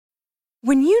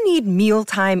When you need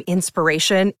mealtime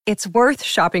inspiration, it's worth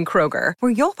shopping Kroger,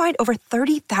 where you'll find over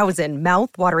 30,000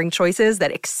 mouth-watering choices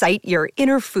that excite your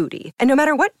inner foodie. And no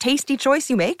matter what tasty choice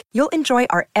you make, you'll enjoy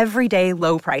our everyday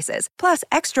low prices, plus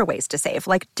extra ways to save,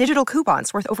 like digital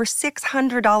coupons worth over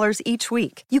 $600 each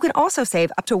week. You can also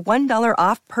save up to $1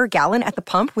 off per gallon at the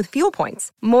pump with fuel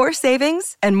points. More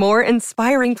savings and more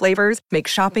inspiring flavors make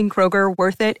shopping Kroger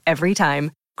worth it every time.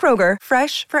 Kroger,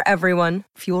 fresh for everyone.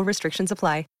 Fuel restrictions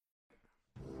apply.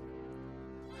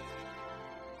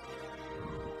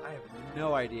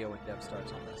 No idea when Dev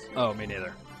starts on this. Oh, me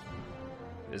neither.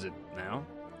 Is it now?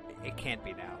 It can't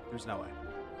be now. There's no way.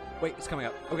 Wait, it's coming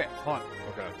up. Okay, hold on.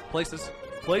 Okay. Places.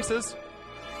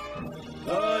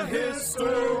 The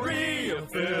history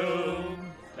of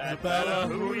film. That better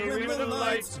hurry when the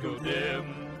lights go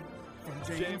dim.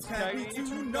 From James Cagney to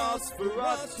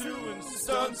Nosferatu and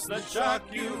stunts that shock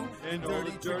you, and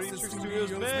dirty tricks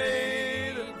studios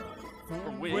made.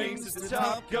 From Wings to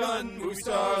Top Gun, movie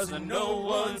stars and no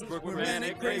ones, we're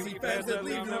manic crazy fans that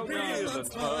leave no real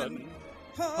fun.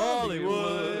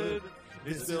 Hollywood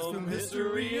is film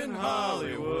history in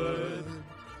Hollywood.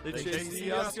 They chase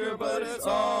the Oscar, but it's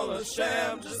all a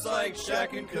sham, just like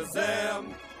Shaq and Kazam.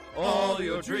 All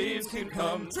your dreams can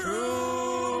come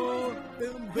true.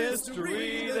 Film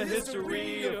history, the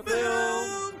history of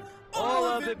film. All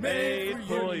of it made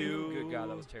for you. Good God,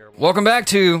 that was terrible. Welcome back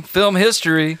to Film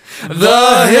History,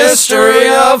 the history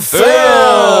of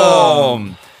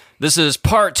film. This is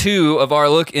part 2 of our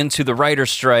look into the writer's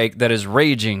strike that is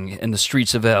raging in the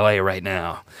streets of LA right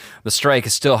now. The strike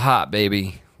is still hot,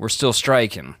 baby. We're still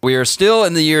striking. We are still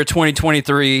in the year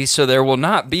 2023, so there will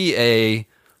not be a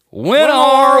When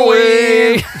Are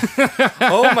We?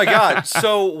 Oh my God!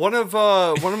 So one of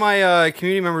my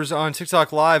community members on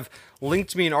TikTok Live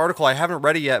linked me an article. I haven't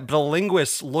read it yet, but a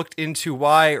linguist looked into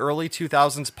why early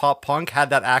 2000s pop punk had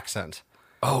that accent.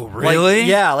 Oh, really?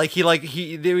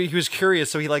 He was curious,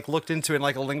 so he looked into it, and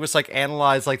a linguist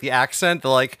analyzed the accent.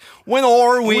 They're like, when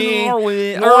are we?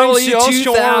 Early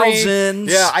 2000s.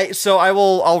 Yeah,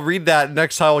 I'll read that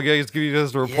next time. I'll give you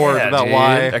guys a report about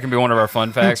why. That can be one of our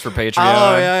fun facts for Patreon.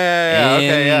 Oh, yeah.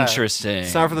 Okay, yeah. Interesting.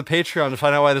 It's time for the Patreon to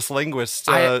find out why this linguist,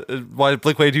 why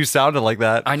Blink-182 sounded like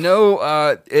that. I know,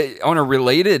 on a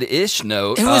related-ish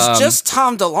note... It was just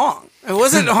Tom DeLonge. It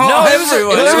wasn't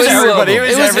everyone. It was everybody. It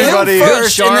was everybody. Him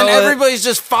first, and then everybody's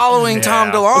just following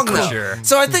Tom DeLonge now. Sure.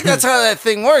 So I think that's how that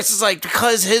thing works. It's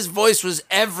because his voice was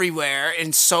everywhere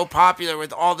and so popular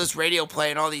with all this radio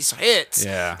play and all these hits,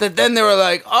 that then they were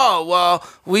like, oh, well,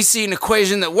 we see an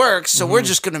equation that works, so we're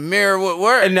just going to mirror what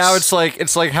works. And now it's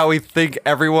like how we think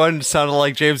everyone sounded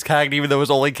like James Cagney, even though it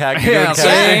was only Cagney. It's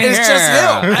just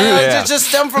him. It's just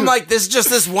stem from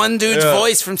this one dude's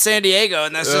voice from San Diego,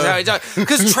 and that's just how he talks.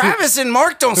 Because Travis and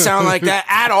Mark don't sound like that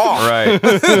at all. Right.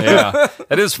 Yeah.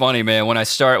 It is funny, man. When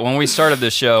we started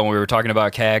this show and we were talking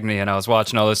about Cagney and I was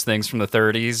watching all those things from the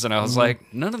 30s and I was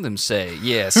like, none of them say,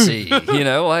 see,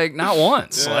 not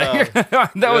once.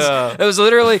 That was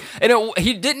literally, and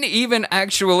he didn't even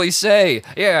actually say,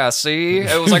 see.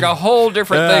 It was a whole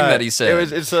different thing that he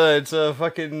said. It's a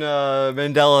fucking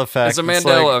Mandela effect. It's a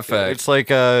Mandela effect. It's like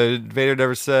Vader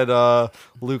never said,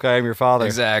 Luke, I am your father.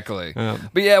 Exactly.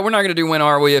 But we're not going to do When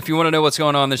Are We? If you want to know what's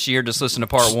going on this year, just listen to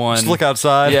part 1. Just look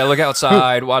outside. Yeah, look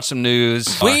outside, watch some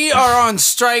news. We are on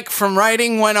strike from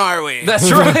writing When Are We?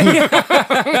 That's right.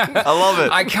 I love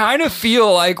it. I kind of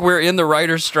feel like we're in the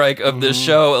writer's strike of this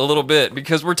show a little bit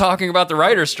because we're talking about the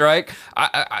writer's strike.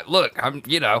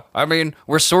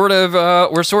 We're sort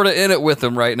of in it with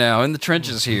them right now in the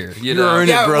trenches here. You're in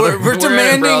it, brother. We're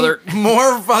demanding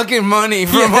more fucking money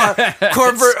from our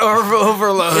corporate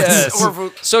overloads. Yes.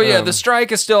 The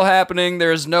strike is still happening.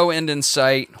 There's no end in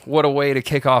sight. What a way to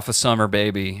kick off the summer,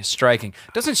 baby. Striking.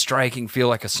 Doesn't striking feel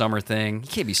like a summer thing? You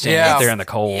can't be standing out there in the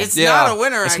cold. It's not a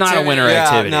winter activity. It's not a winter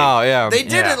activity. No, yeah. They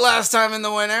did it last time in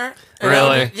the winter.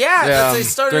 Really? They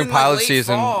started during in pilot late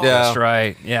season. fall. Yeah. That's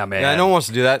right. Yeah, man. Yeah, no one wants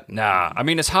to do that. Nah. I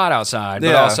mean, it's hot outside,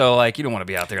 but also, you don't want to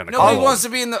be out there in the cold. Nobody wants to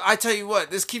be in the... I tell you what,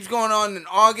 this keeps going on in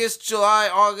August, July,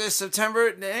 August,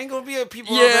 September. There ain't going to be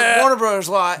people out at Warner Brothers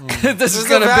lot. This is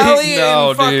going to be...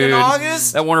 No, dude.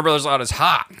 August. That Warner Brothers lot is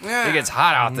hot. Yeah. It gets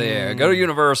hot out there. Go to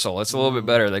Universal. It's a little bit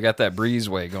better. They got that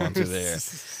breezeway going through there.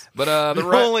 But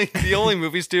the only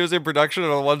movie studios in production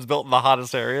are the ones built in the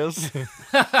hottest areas.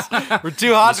 We're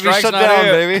too hot to be shut down,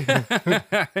 baby.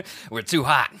 We're too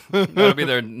hot. That'll be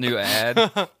their new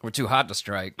ad. We're too hot to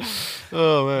strike.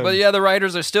 Oh, man. But the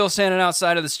writers are still standing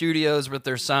outside of the studios with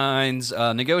their signs.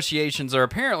 Negotiations are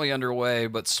apparently underway,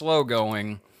 but slow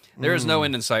going. There is no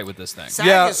end in sight with this thing.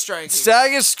 SAG is striking.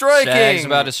 SAG is striking. SAG's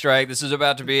about to strike. This is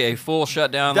about to be a full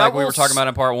shutdown like we were talking about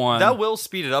in part 1. That will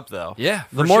speed it up, though. Yeah,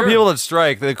 The for more sure. people that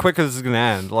strike, the quicker this is going to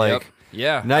end. Like, Yep.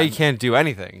 Yeah. now you can't do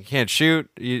anything. You can't shoot.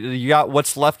 You got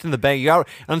what's left in the bank. You got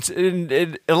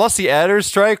unless the editors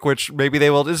strike, which maybe they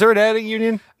will. Is there an editing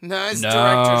union? No, it's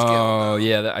Directors Guild. Oh,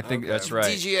 yeah, I think that's right.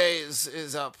 DGA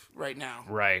is up right now.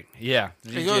 Right. Yeah.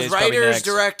 It DGA goes is probably writers, next.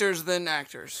 directors, then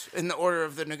actors in the order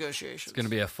of the negotiations. It's going to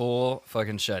be a full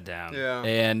fucking shutdown. Yeah.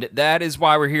 And that is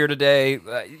why we're here today.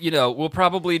 We'll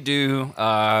probably do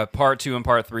part 2 and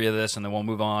part 3 of this, and then we'll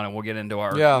move on and we'll get into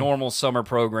our normal summer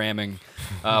programming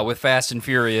with Fast and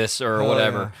Furious or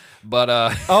whatever. Yeah.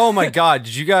 But Oh my God!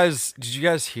 Did you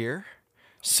guys hear?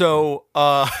 So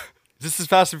this is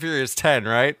Fast and Furious 10,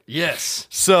 right? yes.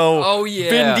 So Oh, yeah.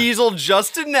 Vin Diesel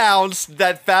just announced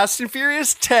that Fast and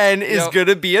Furious 10 is Yep.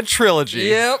 gonna be a trilogy.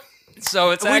 Yep.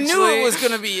 So it's We actually knew it was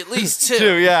going to be at least 2.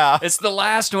 Dude, yeah. it's the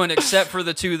last one except for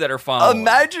the 2 that are following.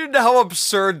 Imagine how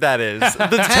absurd that is. The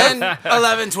 10,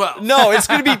 11, 12. No, it's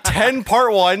going to be 10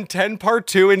 part 1, 10 part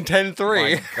 2, and 10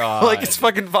 3. My God. Like it's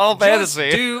fucking Final Just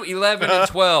Fantasy. do 11 and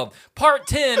 12. Part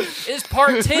 10 is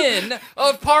part 10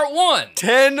 of part 1.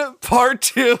 10 part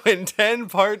 2 and 10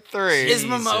 part 3. Is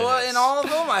Momoa in all of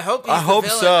them? I hope he's I the hope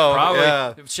villain. so. Probably.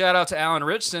 Yeah. Shout out to Alan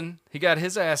Richson. He got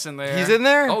his ass in there. He's in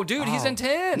there? Oh, dude, he's in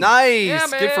 10. Nice. Yeah,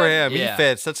 Good for man. him. Yeah. He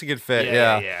fits. That's a good fit.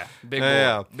 Yeah, Yeah. yeah. Big boy.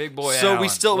 Yeah. Big boy. So we Alan.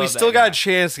 still Love got that a guy.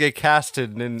 chance to get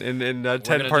casted in 10 We're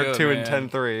part gonna 2 do it, and man. 10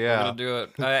 3. We're Yeah. gonna do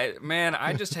it. Man,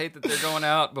 I just hate that they're going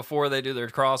out before they do their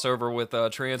crossover with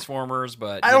Transformers.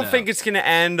 But I don't think it's going to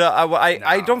end.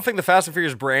 I don't think the Fast and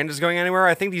Furious brand is going anywhere.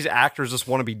 I think these actors just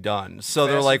want to be done. So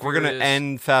they're Fast like, and we're going to Furious.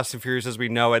 end Fast and Furious as we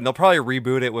know it. And they'll probably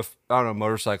reboot it with, I don't know,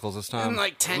 motorcycles this time. In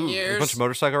like 10 a years. bunch of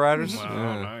motorcycle riders. Oh,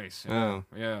 Yeah. nice. Yeah.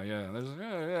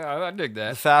 Yeah. I dig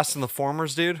that. Fast and the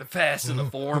Formers, dude. Fast and the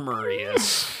former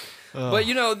is. But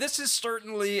this is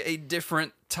certainly a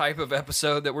different type of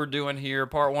episode that we're doing here.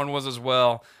 Part 1 was as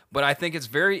well, but I think it's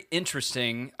very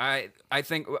interesting. I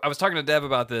think I was talking to Deb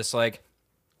about this. Like,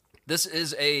 this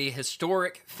is a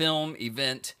historic film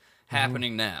event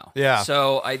happening now. Yeah.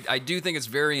 So I do think it's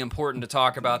very important to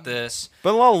talk about this.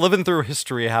 But a lot of living through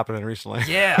history happening recently.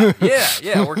 Yeah.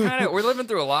 We're living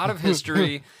through a lot of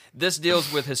history. This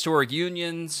deals with historic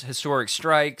unions, historic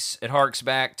strikes. It harks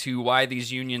back to why these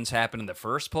unions happened in the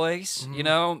first place.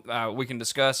 We can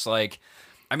discuss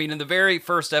in the very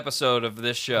first episode of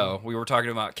this show, we were talking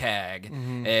about CAG,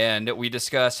 and we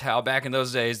discussed how back in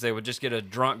those days they would just get a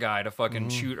drunk guy to fucking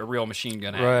shoot a real machine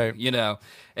gun at you,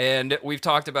 And we've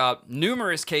talked about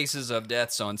numerous cases of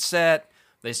deaths on set.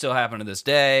 They still happen to this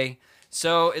day.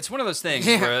 So it's one of those things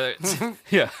where,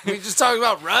 We just talked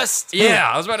about Rust. yeah,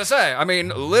 I was about to say. I mean,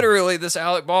 literally, this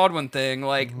Alec Baldwin thing,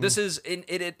 this is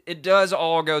it does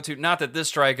all go to, not that this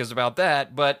strike is about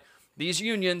that, but these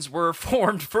unions were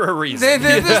formed for a reason.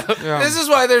 This is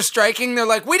why they're striking. They're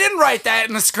like, we didn't write that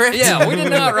in the script. Yeah, we did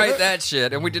not write that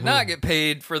shit, and we did not get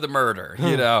paid for the murder,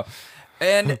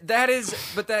 And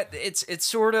it's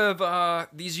sort of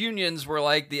these unions were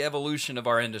like the evolution of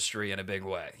our industry in a big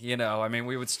way.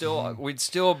 We would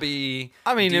still be.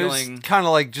 I mean, dealing, it was kind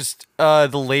of like just the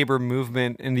labor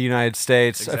movement in the United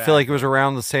States. I feel like it was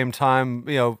around the same time,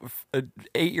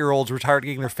 8-year-olds were tired of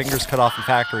getting their fingers cut off in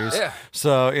factories. Yeah.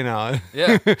 So,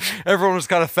 Yeah. everyone was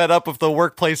kind of fed up with the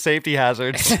workplace safety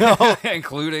hazards. So,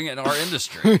 including in our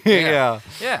industry. Yeah.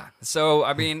 Yeah. So,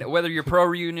 whether you're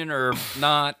pro-union or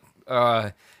not,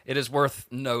 it is worth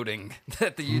noting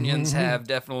that the unions have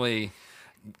definitely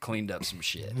cleaned up some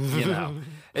shit,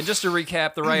 And just to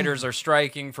recap, the writers are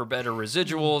striking for better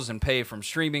residuals and pay from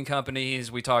streaming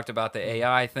companies. We talked about the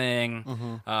AI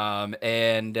thing,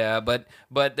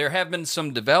 but there have been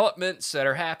some developments that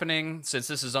are happening since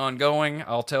this is ongoing.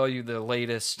 I'll tell you the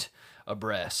latest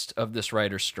abreast of this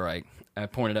writer's strike. I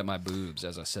pointed at my boobs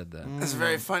as I said that. That's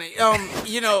very funny.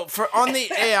 For on the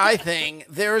AI thing,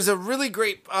 there is a really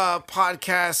great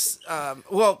podcast.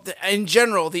 In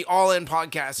general, the All In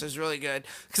podcast is really good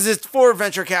because it's for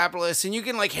venture capitalists, and you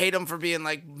can hate them for being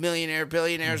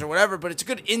billionaires or whatever, but it's a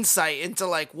good insight into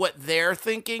what they're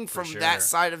thinking from that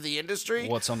side of the industry.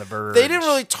 What's on the verge? They didn't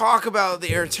really talk about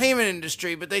the entertainment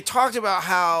industry, but they talked about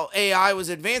how AI was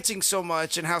advancing so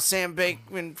much and how Sam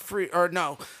Bankman-Fried,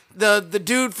 the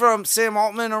dude from Sam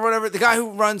Altman or whatever, the guy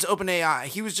who runs OpenAI,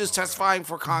 he was just testifying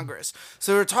for Congress.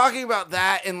 So we're talking about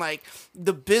that and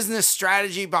the business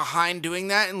strategy behind doing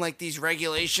that and these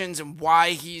regulations and why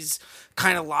he's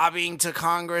kind of lobbying to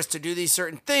Congress to do these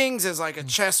certain things as like a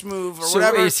chess move or So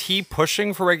whatever. is he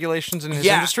pushing for regulations in his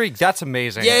Yeah. industry? That's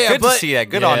amazing. Yeah, Good to but- see that.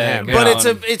 Good on Yeah, him. good But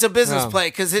on it's a business play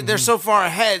because they're so far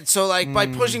ahead. So like by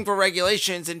pushing for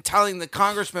regulations and telling the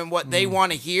congressman what they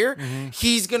want to hear,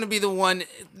 he's going to be the one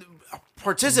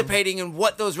participating in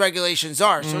what those regulations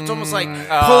are. So it's almost like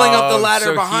pulling up the ladder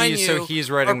so behind he's- you, so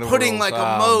he's writing or the putting rules. like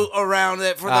a moat around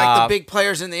it for like the big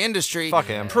players in the industry, Fuck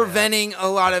him. preventing a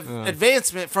lot of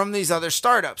advancement from these other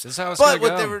startups. This is how it's but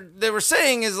gonna what go. they were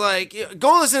saying is like,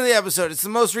 go listen to the episode. It's the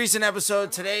most recent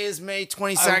episode. Today is May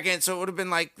 22nd, so it would have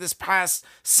been like this past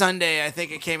Sunday, I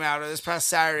think it came out, or this past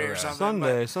Saturday or something.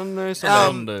 But, Sunday.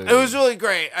 it was really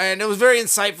great, and it was very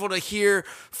insightful to hear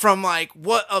from like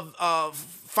what of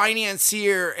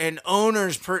financier and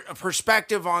owner's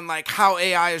perspective on like how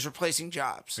AI is replacing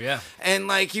jobs. Yeah. And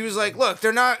like he was like, look,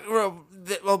 they're not. Well,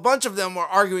 a bunch of them were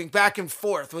arguing back and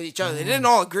forth with each other. They didn't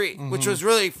all agree, which was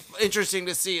really interesting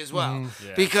to see as well.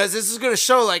 Because this is going to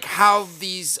show like how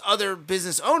these other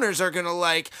business owners are going to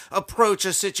like approach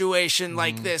a situation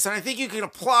like this. And I think you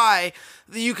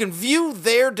can view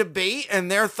their debate and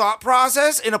their thought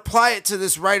process and apply it to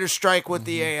this writer's strike with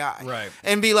the AI. Right.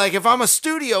 And be like, if I'm a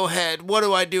studio head, what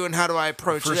do I do and how do I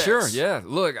approach For this? sure, yeah.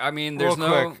 Look, I mean, there's Real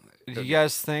no. quick, do you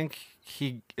guys think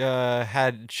he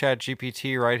had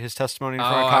ChatGPT write his testimony in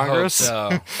front of I hope Congress? so.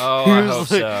 Oh, I hope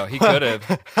so. He could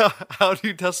have. How do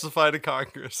you testify to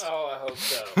Congress? Oh, I hope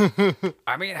so.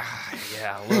 I mean,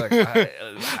 yeah. Look,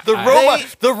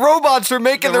 The robots are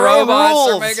making the their own robots rules.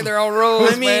 are making their own rules.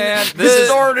 I mean, man. this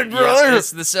started, yeah, brother.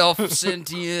 it's the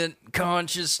self-sentient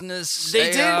consciousness.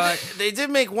 They AI. did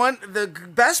make one. The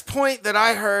best point that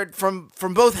I heard from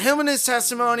both him and his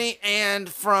testimony and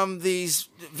from these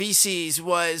VCs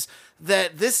was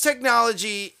that this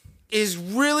technology is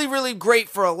really, really great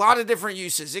for a lot of different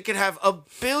uses. It could have a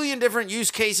billion different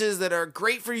use cases that are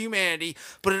great for humanity,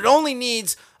 but it only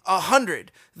needs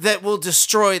 100 that will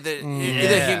destroy the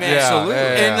humanity. absolutely.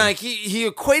 And like he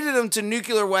equated them to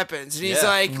nuclear weapons, and he's Yeah.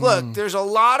 like, look, there's a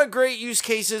lot of great use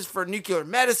cases for nuclear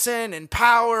medicine and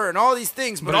power and all these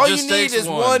things, but it all you just need takes is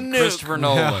one nuke. Christopher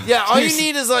Nolan. Yeah, all you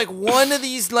need is like one of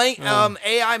these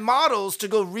AI models to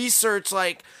go research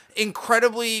like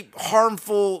incredibly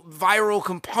harmful viral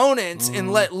components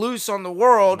and let loose on the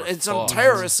world and some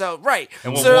terrorists out. Right.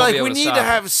 And So we they're won't like, be we able to need stop to it.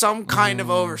 have some kind of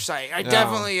oversight. I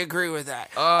definitely agree with that.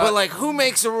 But like, who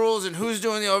makes the rules and who's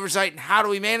doing the oversight and how do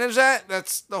we manage that?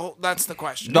 That's the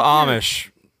question. The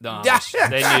Amish. They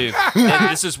knew. And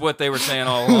this is what they were saying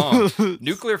all along.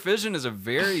 Nuclear fission is a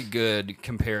very good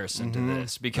comparison to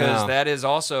this because that is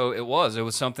also it was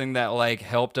something that like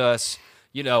helped us,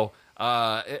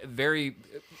 very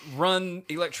run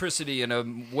electricity in a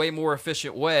way more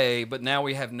efficient way, but now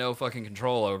we have no fucking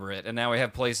control over it, and now we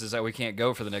have places that we can't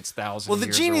go for the next 1,000 Well, the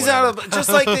years or genie's whatever. out of just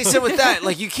like they said with that.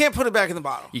 Like you can't put it back in the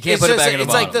bottle. You can't put it back in the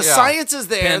It's like bottle. the Yeah. science is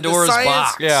there. Pandora's the science,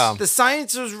 box. Yeah. The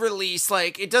science was released.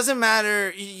 Like it doesn't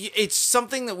matter. It's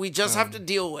something that we just have to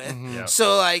deal with.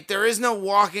 So like there is no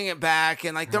walking it back,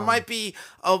 and like there might be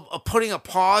a putting a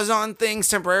pause on things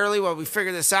temporarily while we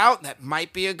figure this out. That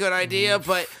might be a good idea,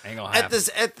 but Ain't gonna happen.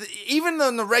 even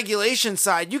on the regulation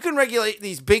side, you can regulate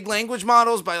these big language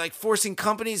models by like forcing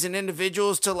companies and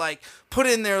individuals to like put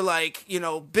in their like,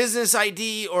 business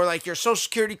ID or like your social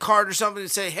security card or something and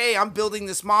say, hey, I'm building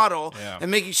this model and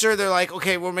making sure they're like,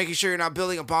 okay, we're making sure you're not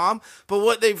building a bomb. But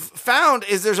what they've found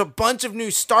is there's a bunch of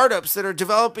new startups that are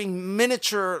developing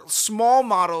miniature small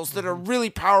models that are really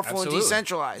powerful Absolutely. and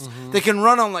decentralized. They can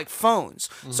run on like phones.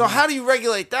 So how do you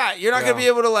regulate that? You're not going to be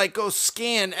able to like go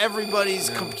scan everybody's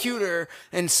computer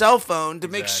and cell phone to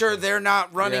make sure they're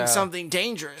not running something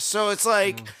dangerous. So it's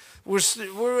like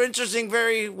we're interesting,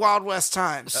 very Wild West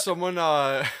times.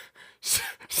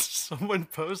 Someone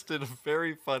posted a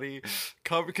very funny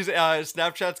comment because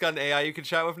Snapchat's got an AI you can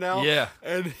chat with now. Yeah.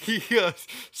 And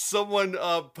someone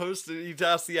posted, he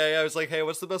asked the AI, I was like, hey,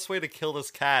 what's the best way to kill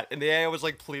this cat? And the AI was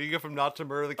like pleading with him not to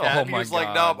murder the cat. Oh And he my was like,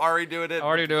 no, God. I'm already doing it.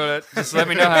 Already doing it. Just let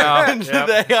me know how. And Yep.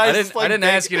 the AI I is didn't, just, like, I didn't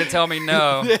ask you to tell me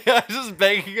no. The AI is just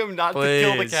begging him not to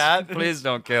kill the cat. Please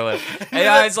don't kill it.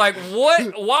 AI's like,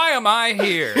 what? Why am I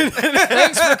here?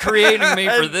 Thanks for creating me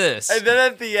for this. And then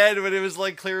at the end, when it was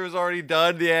like clear it was already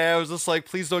done, the AI was just like,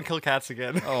 please don't kill cats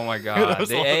again. Oh my God.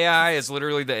 The AI is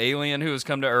literally the alien who has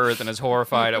come to Earth and is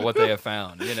horrified at what they have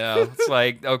found. It's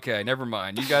like, okay, never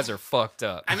mind. You guys are fucked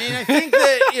up. I mean, I think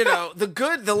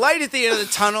that, the light at the end of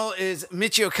the tunnel is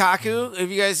Michio Kaku. If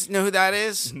you guys know who that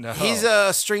is. No. He's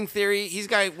a string theory. He's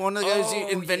one of the guys who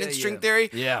invented string theory.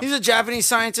 Yeah. He's a Japanese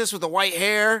scientist with the white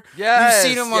hair. Yes.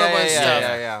 You've seen him on a bunch of stuff.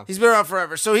 Yeah. He's been around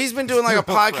forever. So he's been doing like a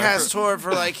podcast tour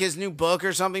for like his new book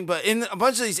or something. But in a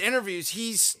bunch of these interviews,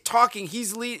 he's talking,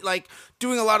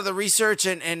 doing a lot of the research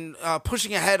and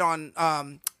pushing ahead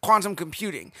on quantum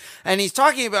computing. And he's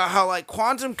talking about how like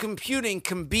quantum computing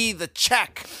can be the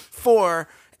check for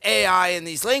AI and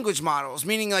these language models,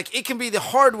 meaning like it can be the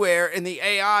hardware and the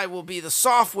AI will be the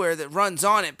software that runs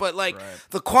on it. But like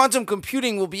the quantum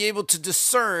computing will be able to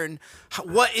discern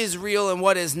what is real and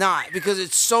what is not, because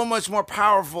it's so much more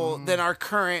powerful than our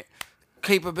current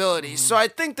capabilities. So I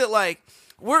think that like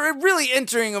we're really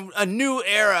entering a new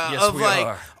era of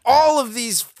like all of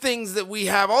these things that we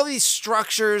have, all these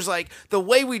structures, like the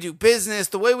way we do business,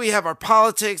 the way we have our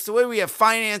politics, the way we have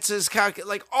finances,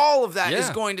 like all of that is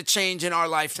going to change in our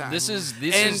lifetime. This is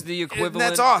the equivalent.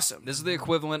 That's awesome. This is the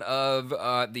equivalent of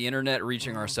the internet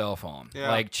reaching our cell phone. Yeah.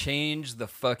 Like, change the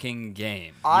fucking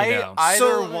game. I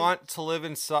either want to live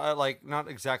in like not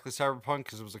exactly cyberpunk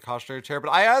because it was a cautionary tale,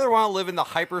 but I either want to live in the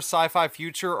hyper sci-fi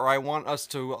future or I want us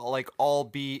to like all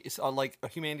be like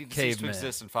humanity cease to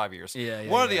exist in 5 years.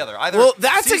 One or the other. Either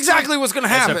that's exactly what's going to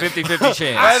happen. It's a 50-50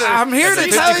 chance. I'm here to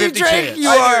tell you, Drake, you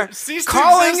either are cease to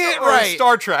calling exist it or right.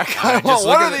 Star Trek. I want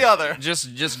one or the other.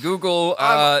 Just Google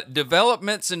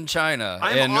developments in China,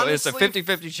 and it's a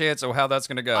 50-50 chance of how that's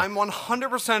going to go. I'm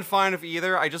 100% fine with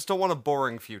either. I just don't want a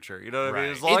boring future. You know what I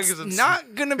mean? As long as it's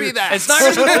not going to be that. It's not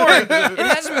going to be boring. It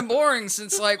hasn't been boring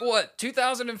since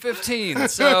 2015.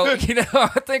 So I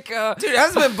think dude, it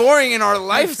hasn't been boring in our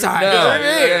lifetime. No.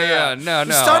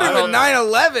 We started with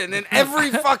 9/11, and every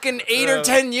fucking 8 or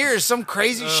 10 years, some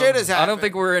crazy shit has happened. I don't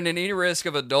think we're in any risk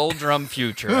of a doldrum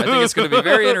future. I think it's going to be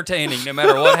very entertaining no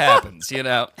matter what happens,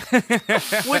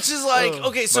 Which is like,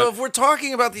 okay, so if we're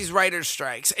talking about these writer's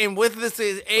strikes, and with this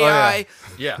AI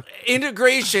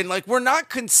integration, like we're not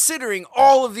considering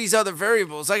all of these other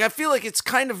variables. Like I feel like it's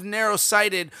kind of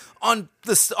narrow-sighted on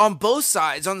both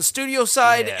sides, on the studio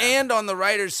side and on the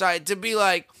writer's side, to be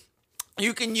like,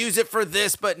 you can use it for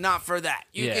this, but not for that.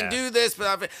 You can do this, but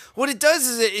not for... What it does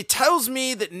is it tells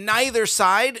me that neither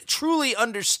side truly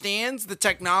understands the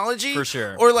technology, for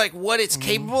sure, or like what it's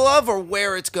capable of or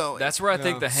where it's going. That's where I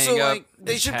think the hang so, up. Like,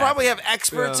 they should probably have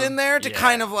experts in there to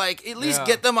kind of like at least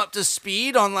get them up to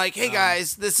speed on like, hey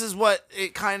guys, this is what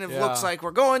it kind of looks like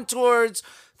we're going towards.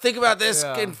 Think about this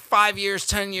in 5 years,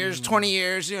 10 years, 20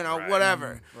 years,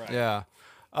 whatever. Yeah.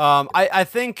 I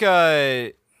think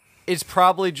it's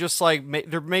probably just like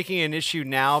they're making an issue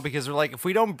now because they're like, if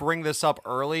we don't bring this up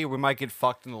early, we might get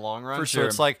fucked in the long run. For sure. So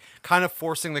it's like kind of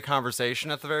forcing the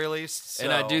conversation at the very least. So.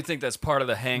 And I do think that's part of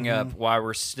the hang up why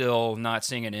we're still not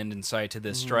seeing an end in sight to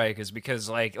this strike is because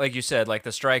like you said, like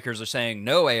the strikers are saying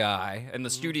no AI, and the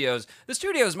studios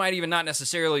might even not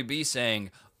necessarily be saying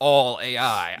all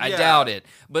AI. I doubt it.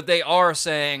 But they are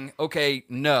saying, okay,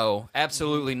 no,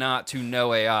 absolutely not to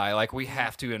no AI. Like we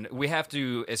have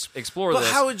to explore this.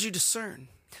 But how would you discern?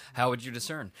 How would you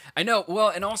discern? I know. Well,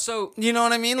 and also, you know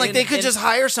what I mean? Like they could just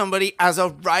hire somebody as a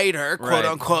writer, quote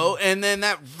unquote, and then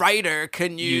that writer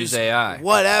can use AI,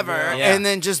 whatever, and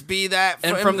then just be that.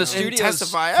 And from the studio's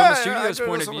testify. From the studio's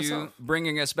point of view,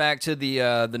 bringing us back to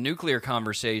the nuclear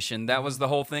conversation, that was the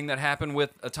whole thing that happened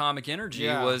with atomic energy.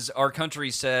 Was our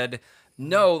country said,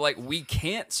 no, like we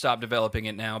can't stop developing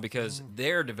it now because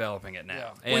they're developing it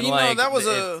now. And well, that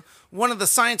was one of the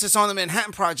scientists on the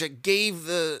Manhattan Project gave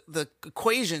the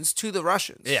equations to the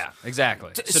Russians. Yeah,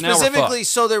 exactly. So specifically,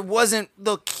 so there wasn't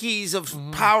the keys of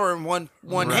power in one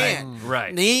hand. Right.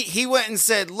 And he went and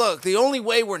said, "Look, the only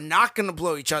way we're not going to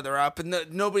blow each other up and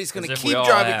nobody's going to keep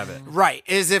driving, right,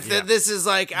 is if this is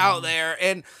like out there,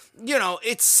 and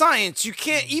it's science. You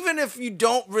can't, even if you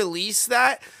don't release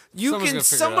that."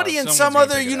 Somebody in some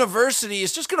other university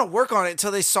is just going to work on it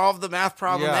until they solve the math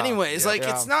problem anyways.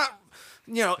 It's not,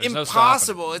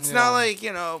 impossible. It's not like,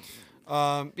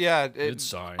 Good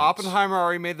science. Oppenheimer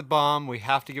already made the bomb. We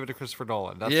have to give it to Christopher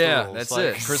Nolan. That's the rules. That's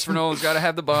it. Christopher Nolan's got to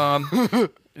have the bomb.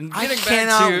 I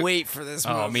cannot wait for this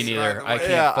movie. Oh, me neither. I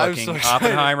can't fucking...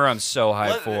 Oppenheimer, I'm so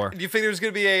hyped for. Do you think there's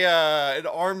going to be an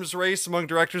arms race among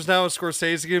directors now?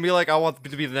 Scorsese's going to be like, I want to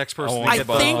be the next person to get the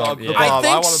bomb. I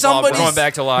think somebody's... We're going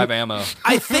back to live ammo.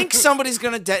 I think somebody's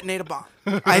going to detonate a bomb.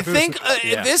 I think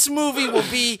this movie will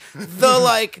be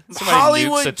the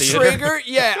Hollywood trigger.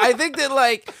 Yeah, I think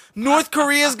that North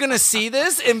Korea's going to see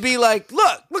this and be like,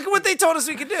 look at what they told us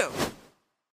we could do.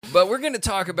 But we're going to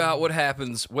talk about what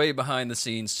happens way behind the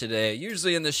scenes today.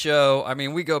 Usually in the show, I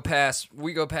mean, we go past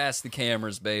the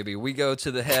cameras, baby. We go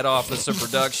to the head office of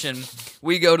production.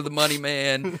 We go to the money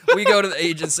man. We go to the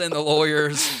agents and the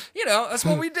lawyers. You know, that's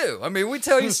what we do. I mean, we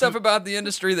tell you stuff about the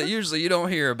industry that usually you don't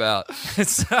hear about.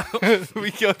 So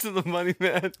We go to the money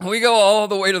man. we go all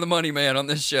the way to the money man on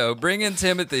this show. Bring in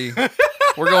Timothy.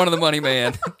 We're going to the money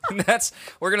man.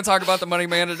 We're going to talk about the money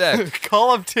man today. Call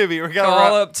up Timmy. We got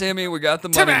Call up Timmy. We got the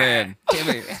money man.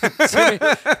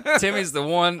 Timmy's the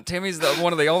one. Timmy's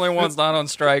one of the only ones not on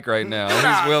strike right now.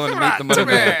 He's willing to meet the money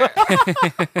man.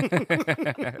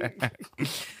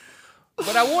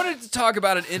 But I wanted to talk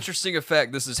about an interesting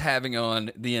effect this is having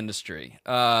on the industry.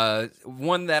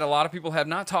 One that a lot of people have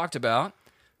not talked about.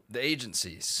 The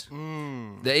agencies.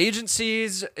 The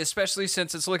agencies, especially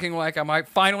since it's looking like I might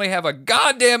finally have a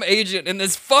goddamn agent in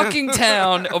this fucking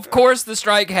town. Of course, the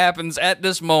strike happens at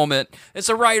this moment. It's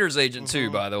a writer's agent, too,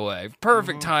 by the way.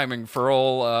 Perfect timing for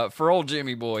old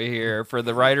Jimmy boy here, for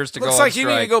the writers to go on Looks like strike. you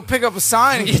need to go pick up a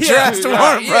sign and get your ass to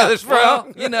Warner Brothers, bro. Well,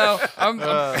 you know, I'm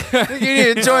You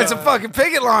need to join some fucking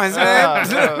picket lines,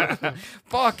 man.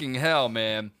 fucking hell,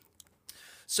 man.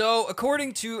 So,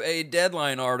 according to a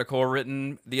Deadline article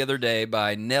written the other day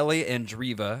by Nelly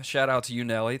Andriva, shout out to you,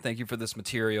 Nelly. Thank you for this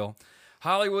material.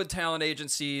 Hollywood talent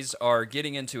agencies are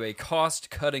getting into a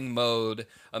cost-cutting mode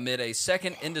amid a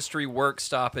second industry work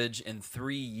stoppage in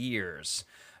 3 years.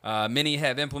 Many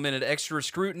have implemented extra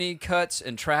scrutiny, cuts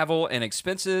in travel and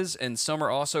expenses, and some are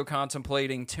also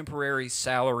contemplating temporary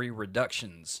salary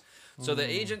reductions. So the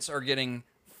agents are getting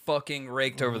fucking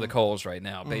raked over the coals right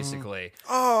now, basically.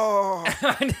 Oh,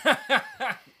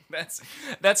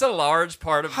 That's a large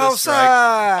part of how the strike.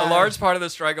 sad. A large part of the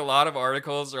strike. A lot of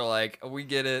articles are like, we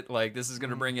get it. Like, this is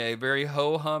going to bring a very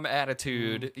ho-hum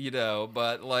attitude, you know,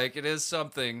 but like, it is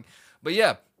something. But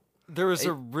yeah. There was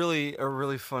a really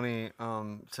funny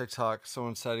TikTok.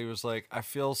 Someone said, he was like, I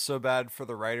feel so bad for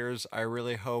the writers. I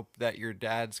really hope that your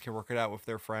dads can work it out with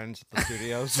their friends at the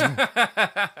studios.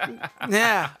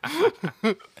 Yeah.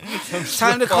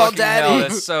 Time to call Fucking hell, daddy.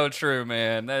 that's so true,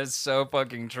 man. That is so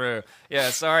fucking true.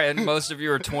 Yeah, sorry. And most of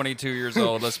you are 22 years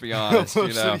old, let's be honest. You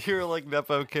Most know. of you are like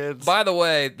Nepo kids. By the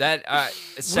way, that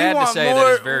it's We sad to want say more-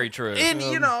 that is very true. And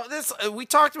you know, this we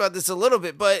talked about this a little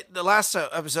bit, but the last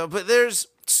episode. But there's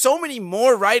so many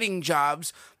more writing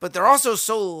jobs, but they're also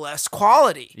so less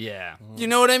quality. Yeah. You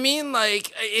know what I mean?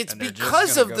 Like, it's And they're just because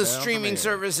gonna of go the down from streaming here.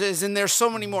 services, and there's so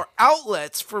many more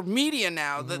outlets for media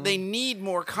now that they need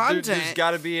more content. There's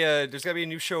got to be a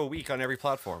new show a week on every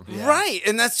platform. Right,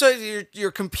 and that's so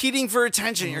you're competing for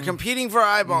attention, you're competing for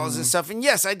eyeballs and stuff. And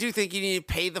yes, I do think you need to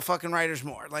pay the fucking writers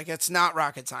more. Like, it's not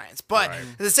rocket science, but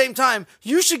at the same time,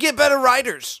 you should get better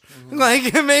writers.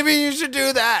 Like, maybe you should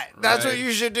do that. That's what Right.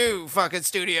 you should do, fucking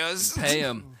studios. Pay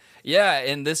them. Yeah,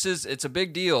 and it's a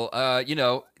big deal. You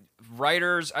know,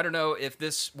 writers, I don't know if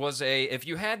if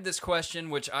you had this question,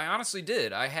 which I honestly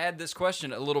did. I had this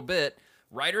question a little bit.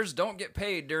 Writers don't get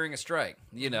paid during a strike.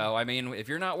 You know, I mean, if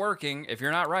you're not working, if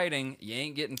you're not writing, you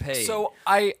ain't getting paid. So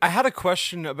I had a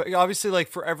question about, obviously, like,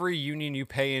 for every union you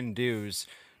pay in dues,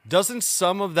 doesn't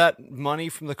some of that money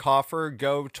from the coffer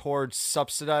go towards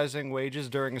subsidizing wages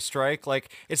during a strike? Like,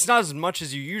 it's not as much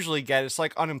as you usually get. It's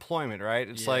like unemployment, right?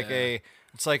 It's like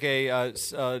a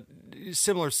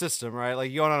similar system, right?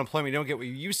 Like, you go on unemployment, you don't get what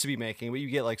you used to be making, but you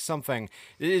get like something.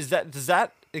 Does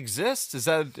that exist?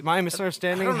 Am I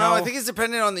misunderstanding? I don't know. I think it's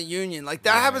dependent on the union. Like,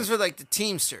 that happens with, like, the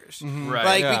Teamsters. Right.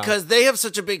 Like, Yeah. because they have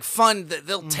such a big fund that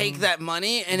they'll take that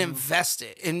money and invest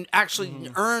it and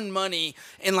actually earn money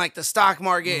in, like, the stock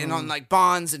market and on, like,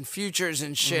 bonds and futures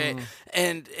and shit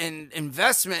and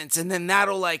investments. And then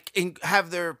that'll, like,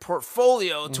 have their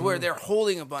portfolio to where they're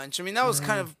holding a bunch. I mean, that was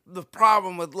kind of the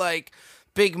problem with, like,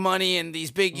 big money and these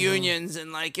big unions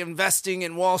and like investing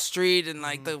in Wall Street and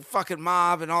like the fucking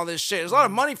mob and all this shit. There's a lot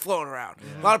of money floating around,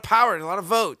 a lot of power and a lot of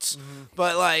votes.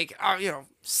 But like, you know,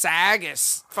 SAG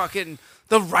is fucking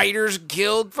the Writers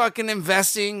Guild fucking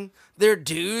investing their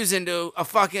dues into a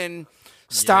fucking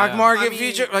stock market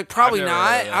future. Like, probably I've never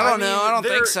not. heard of that. I don't know. I don't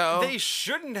think they're- so. They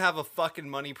shouldn't have a fucking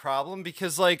money problem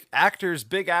because, like,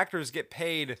 big actors get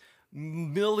paid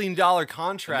 $1 million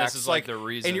contracts. is, like, the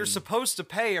reason. And you're supposed to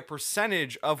pay a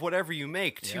percentage of whatever you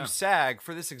make to Yeah. SAG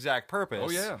for this exact purpose. Oh,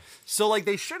 yeah. So, like,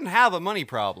 they shouldn't have a money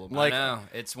problem. Like, I know.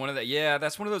 It's one of the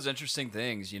that's one of those interesting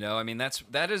things, you know. I mean,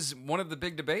 that is one of the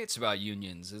big debates about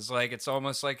unions. Is like it's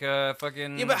almost like a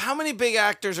fucking Yeah, but how many big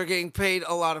actors are getting paid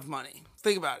a lot of money?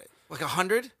 Think about it. Like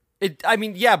 100? I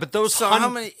mean, yeah, but those So how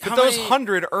many-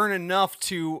 100 earn enough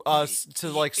to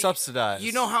like subsidize.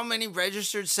 You know how many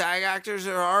registered SAG actors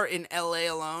there are in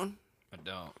LA alone? I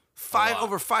don't.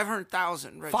 over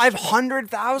 500,000.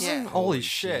 500,000? Yeah. Holy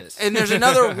shit. And there's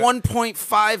another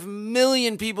 1.5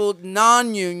 million people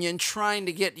non-union trying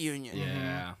to get union.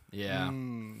 Yeah. Yeah.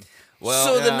 Well,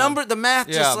 so the math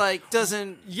Yeah. just like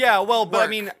doesn't. Yeah, well, but I work.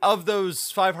 mean, of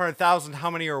those 500,000, how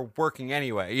many are working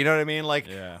anyway? You know what I mean? Like,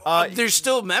 There's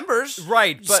still members,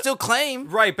 right? You But still claim,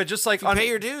 right? But just like pay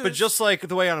your dues. But just like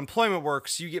the way unemployment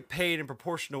works, you get paid in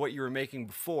proportion to what you were making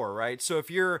before, right? So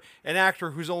if you're an actor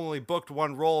who's only booked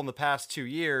one role in the past 2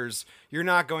 years, you're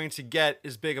not going to get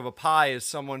as big of a pie as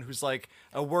someone who's like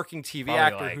a working TV Probably,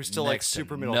 actor like, who's still like next to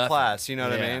super middle nothing. class. You know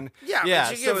what I Yeah. mean? Yeah, yeah.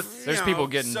 but you So give- it's, There's people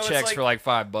getting so it's checks like- for like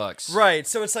 $5. right.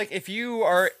 So it's like if you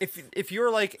are if you're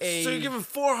like a So you're giving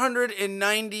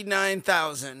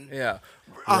 499,000. yeah.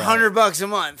 $100 a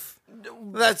month.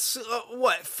 That's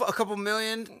a couple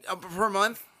million per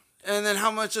month, and then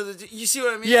how much of the? You see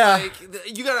what I mean? Yeah. Like,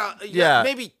 you got Yeah.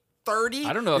 maybe 30.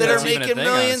 I don't know if that that's are even making a thing,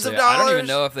 millions honestly. of dollars. I don't even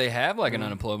know if they have like an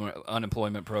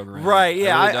unemployment program. Right,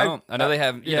 yeah, I really I- don't. I know they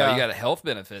have. You know, yeah. you got health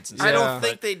benefits. And I stuff, don't but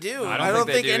think they do. I don't think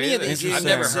they do any of either. these. Interesting. I've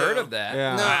unions never heard do. of that.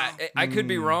 Yeah. No. I could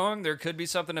be wrong. There could be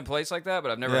something in place like that,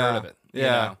 but I've never Yeah. heard of it. you Yeah.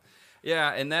 know?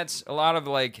 Yeah, and that's a lot of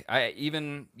like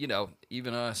even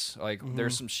us like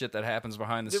there's some shit that happens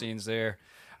behind the scenes there.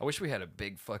 I wish we had a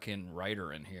big fucking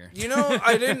writer in here. You know,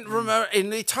 I didn't remember,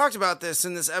 and they talked about this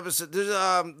in this episode. There's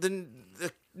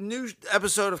the new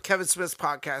episode of Kevin Smith's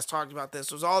podcast talked about this.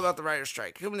 It was all about the writer's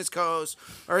strike. Him and his co-host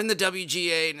are in the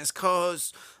WGA, and his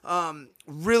co-host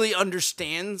really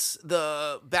understands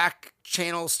the back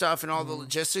channel stuff and all the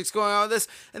logistics going on with this.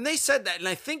 And they said that, and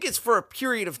I think it's for a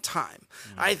period of time.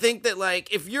 I think that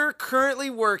like if you're currently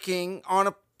working on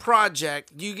a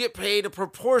project, you get paid a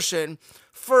proportion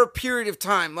for a period of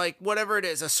time, like whatever it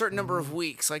is, a certain number of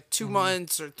weeks, like 2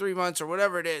 months or 3 months or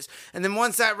whatever it is. And then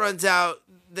once that runs out,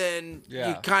 then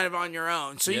you're kind of on your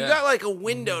own. So you got like a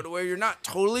window to where you're not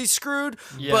totally screwed,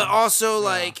 but also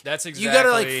like That's you got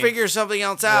to like exactly- figure something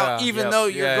else out, Yeah. even Yep. though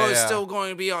you're Yeah, going, yeah. still going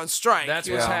to be on strike. That's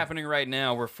you what's know? happening right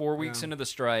now. We're 4 weeks into the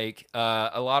strike.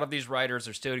 A lot of these writers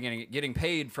are still getting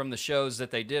paid from the shows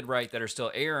that they did write that are still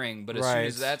airing. But as soon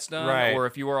as Right. that's done, Right. or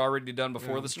if you were already done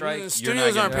before the strike, The you're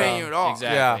studios not aren't getting paying paid. you at all.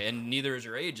 Exactly, Yeah. and neither is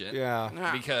your agent.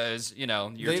 Yeah. because you're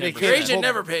They 10%. Your can't- agent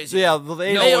never pays you. Yeah, well,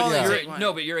 they No, They don't- only yeah. take money.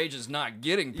 no, but your agent's not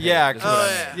getting paid. Yeah, is what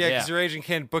I mean. yeah. because your agent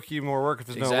can't book you more work if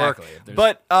there's no Exactly, work. if there's-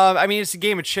 But I mean, it's a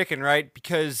game of chicken, right?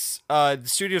 Because the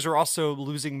studios are also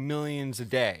losing millions a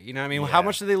day. You know what I mean? How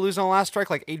much did they lose on the last strike?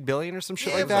 Like 8 billion or some shit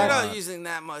Yeah, like but they're that. not using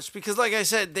that much because, like I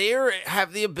said, they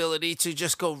have the ability to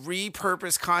just go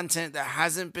repurpose content that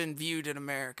hasn't been viewed in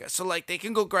America. So, like, they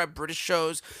can go grab British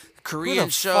shows, Korean Who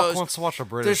the shows. fuck wants to watch a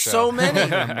British There's show? so many,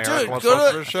 America dude. wants to Go watch a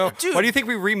to British show. dude. Why do you think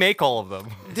we remake all of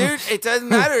them? Dude, it doesn't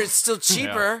matter. It's still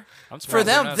cheaper I'm for surprised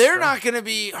them. they're not They're strong. not going to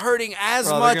be hurting as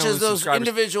Well, they're much gonna as lose those subscribers.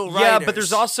 individual Yeah, writers. but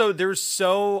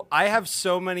I have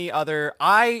so many other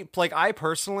I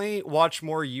personally watch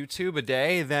more YouTube a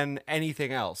day than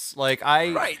anything else.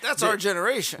 right. That's our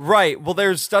generation. Right. Well,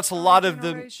 that's a lot of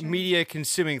the media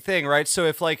consuming thing, right? So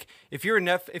if you're a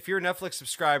Netflix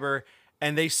subscriber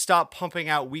and they stop pumping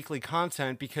out weekly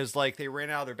content because like they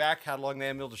ran out of their back catalog and they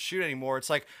haven't been able to shoot anymore,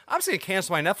 it's like I'm just gonna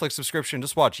cancel my Netflix subscription and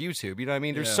just watch YouTube. You know what I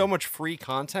mean? There's so much free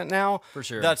content now For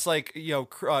sure. that's like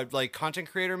like content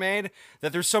creator made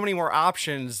that there's so many more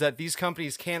options that these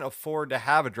companies can't afford to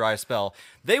have a dry spell.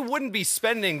 They wouldn't be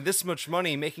spending this much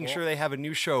money making sure they have a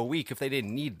new show a week if they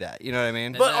didn't need that. You know what I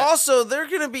mean? But also, they're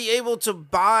going to be able to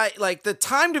buy, like, the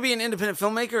time to be an independent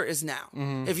filmmaker is now.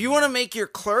 Mm-hmm. If you want to make your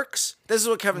Clerks, this is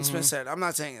what Kevin Smith said. I'm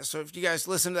not saying this. So if you guys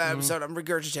listen to that episode, I'm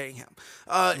regurgitating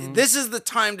him. This is the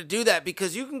time to do that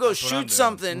because you can go shoot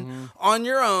something on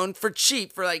your own for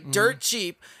cheap, for like dirt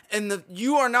cheap, and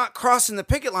you are not crossing the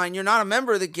picket line. You're not a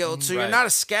member of the guild, so you're Right. not a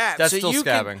scab. That's so still you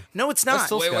scabbing. No, it's That's not.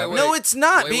 still scabbing. No, it's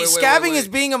not. Wait, wait, Scabbing wait. is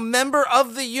being a member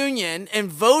of the union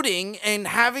and voting and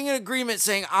having an agreement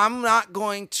saying, I'm not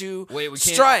going to Wait, we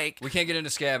can't strike. We can't get into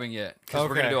scabbing yet because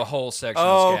we're Okay. gonna do a whole section.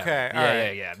 Oh, of scabbing. okay, Yeah,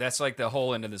 alright. yeah. That's like the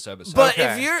whole end of this episode. But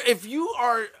Okay. if you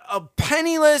are a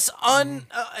penniless,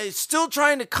 still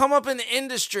trying to come up in the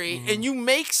industry, and you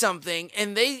make something,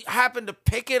 and they happen to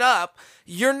pick it up,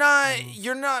 you're not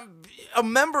a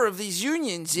member of these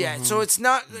unions yet. So it's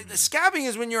not scabbing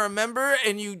is when you're a member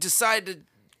and you decide to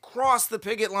cross the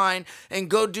picket line and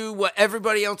go do what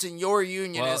everybody else in your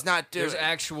union Well, is not doing. There's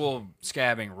actual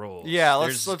scabbing rules. Yeah,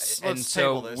 let's and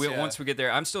table so this, once we get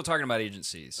there, I'm still talking about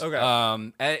agencies.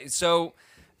 Okay. So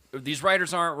these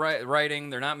writers aren't writing.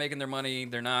 They're not making their money.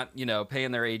 They're not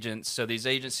paying their agents. So these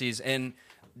agencies and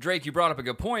Drake, you brought up a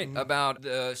good point about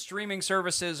the streaming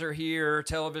services are here.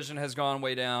 Television has gone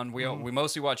way down. We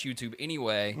mostly watch YouTube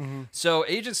anyway. So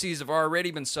agencies have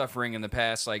already been suffering in the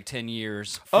past like 10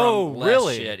 years from less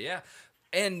really? shit. Yeah.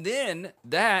 And then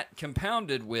that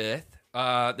compounded with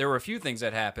there were a few things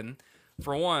that happened.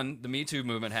 For one, the Me Too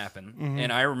movement happened.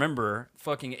 And I remember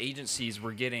fucking agencies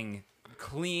were getting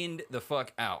cleaned the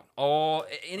fuck out.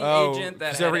 Any agent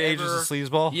that had every agent's a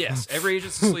sleazeball? Yes, every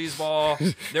agent's a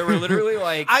sleazeball. There were literally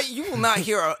like You will not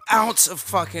hear an ounce of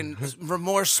fucking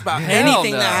remorse about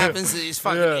anything no. that happens to these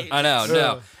fucking agents. I know,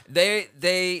 no.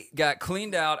 They got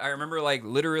cleaned out. I remember like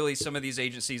literally some of these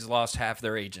agencies lost half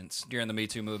their agents during the Me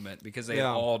Too movement because they had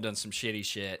all done some shitty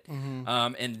shit.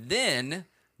 And then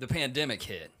the pandemic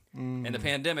hit. And the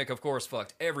pandemic, of course,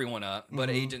 fucked everyone up. But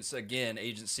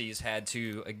agencies had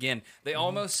to, they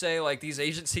almost say like these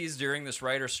agencies during this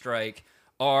writer's strike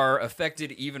are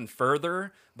affected even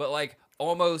further, but like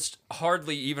almost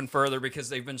hardly even further because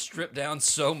they've been stripped down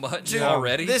so much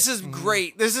already. This is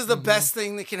great. This is the best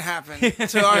thing that can happen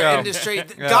to our industry.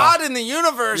 God in the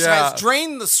universe has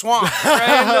drained the swamp.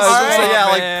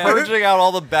 Like purging out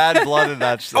all the bad blood in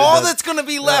that shit. All that's going to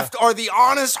be left are the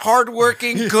honest,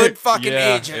 hardworking, good fucking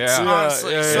agents,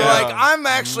 honestly. I'm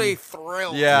actually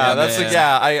thrilled.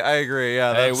 I agree.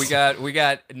 Yeah, hey, we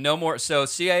got no more. So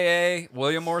CAA,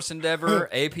 William Morris Endeavor,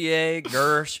 APA,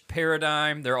 Gersh,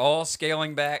 Paradigm, they're all scaling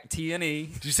back T&E.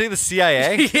 Did you say the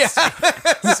CIA?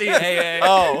 CAA.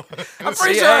 Oh, I'm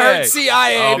pretty sure I heard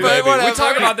CIA, but whatever. We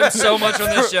talk about them so much on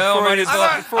this show. I might as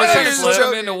well slip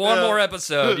them into one more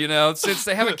episode, since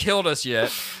they haven't killed us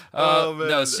yet. No,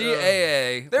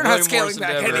 CAA. They're not scaling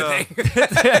back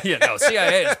anything.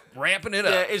 CIA is ramping it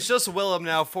up. Yeah, it's just Willem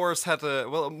now. Morris had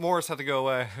to go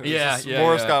away.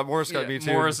 Morris got me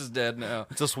too. Morris is dead now.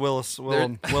 It's just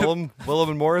Willem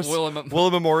and Morris. Willem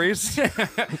and Maurice.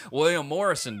 William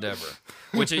Morris Endeavor,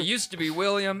 which it used to be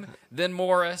William, then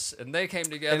Morris, and they came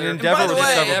together. And Endeavor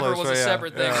was a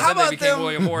separate thing. How And then about they became them?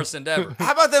 William Morris Endeavor.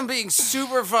 How about them being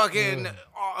super fucking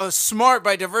smart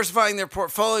by diversifying their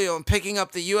portfolio and picking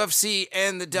up the UFC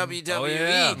and the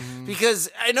WWE? Because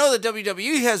I know the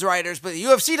WWE has writers, but the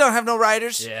UFC don't have no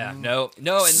writers. Yeah, no.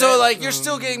 And So you're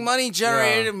still getting money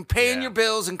generated and paying your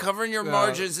bills and covering your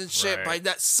margins and shit by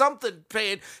that something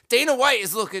paying. Dana White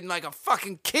is looking like a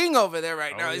fucking king over there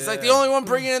right now. He's like the only one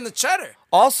bringing in the cheddar.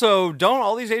 Also, don't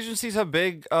all these agencies have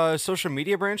big social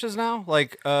media branches now?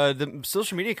 Like the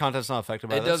social media content's not affected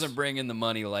by it this. doesn't bring in the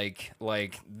money like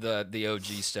the OG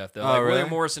stuff though. Oh, really? William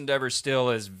Morris Endeavor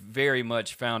still is very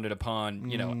much founded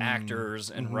upon actors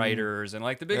and writers and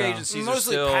like the big agencies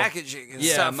mostly are still packaging and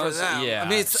stuff for them. Yeah. I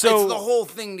mean, it's the whole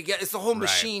thing together. It's the whole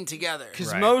machine together.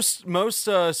 Because most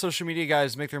social media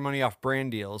guys make their money off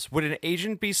brand deals. Would an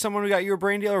agent be someone who got you a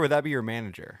brand deal, or would that be your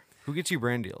manager? Who gets you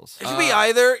brand deals? It could be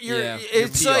either.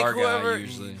 It's your like PR whoever. guy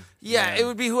usually. Yeah, it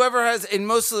would be whoever has, and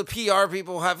most of the PR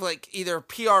people have like either a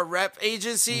PR rep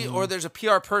agency or there's a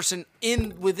PR person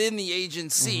within the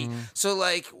agency. So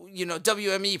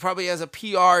WME probably has a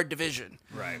PR division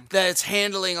that's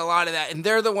handling a lot of that, and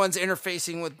they're the ones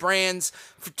interfacing with brands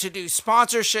to do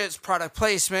sponsorships, product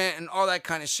placement, and all that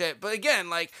kind of shit. But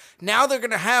again, now they're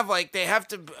gonna have they have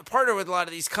to partner with a lot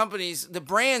of these companies, the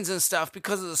brands and stuff,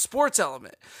 because of the sports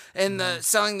element and the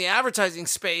selling the advertising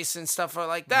space and stuff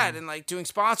like that, and doing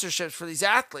sponsorships for these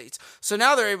athletes. So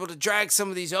now they're able to drag some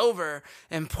of these over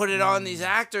and put it on these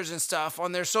actors and stuff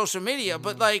on their social media.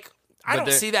 But I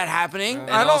don't see that happening.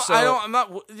 I'm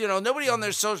not, nobody on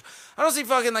their social. I don't see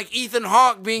fucking Ethan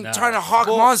Hawke trying to hawk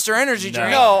Monster Energy drink.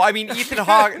 No, I mean Ethan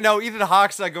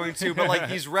Hawke's not going to, but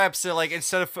these reps,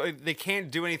 instead of they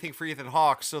can't do anything for Ethan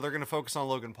Hawke, so they're going to focus on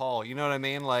Logan Paul. You know what I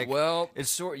mean?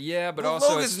 It's but also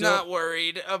Logan's it's still, not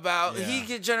worried about.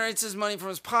 He generates his money from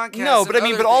his podcast. No,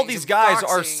 but all these guys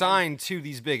are boxing. signed to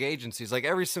these big agencies.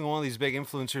 Every single one of these big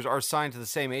influencers are signed to the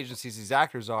same agencies these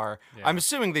actors are. Yeah. I'm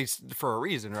assuming they for a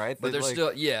reason, right? But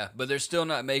they're still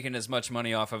not making as much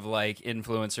money off of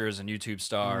influencers and YouTube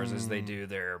stars as they do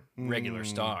their regular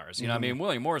stars. You know what I mean?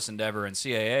 William Morris Endeavor and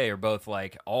CAA are both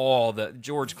all the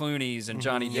George Clooney's and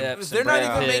Johnny Depp's. They're and not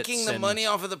Brad even Pitts making the money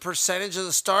off of the percentage of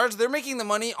the stars. They're making the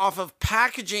money off of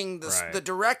packaging the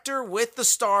director with the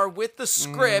star with the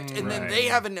script, and then they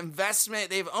have an investment.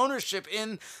 They have ownership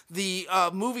in the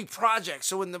movie project.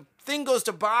 So when the thing goes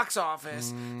to box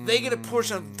office, they get a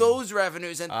portion of those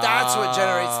revenues, and that's what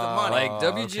generates the money.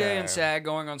 WGA and SAG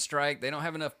going on strike, they don't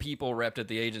have enough people repped at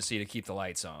the agency to keep the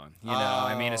lights on. You know,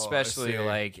 I mean, especially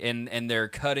and they're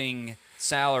cutting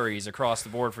salaries across the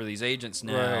board for these agents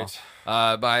now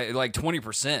by like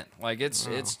 20%. Like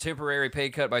it's temporary pay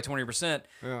cut by 20%.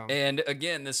 Yeah. And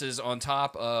again, this is on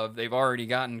top of they've already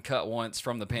gotten cut once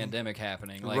from the pandemic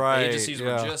happening. Like agencies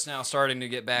were just now starting to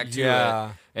get back to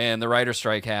it, and the writer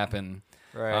strike happened.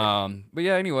 Right. But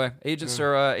yeah, anyway, agents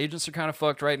are kind of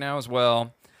fucked right now as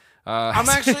well.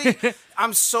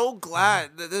 I'm so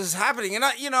glad that this is happening, and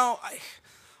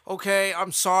okay,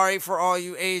 I'm sorry for all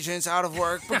you agents out of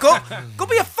work, but go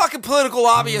be a fucking political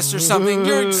lobbyist or something.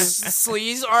 You're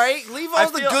sleaze, all right? Leave all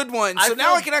the good ones. So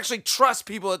now I can actually trust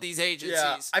people at these agencies.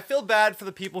 Yeah, I feel bad for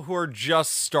the people who are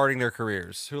just starting their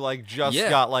careers, who like just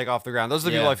got like off the ground. Those are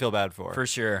the people I feel bad for. For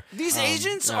sure. These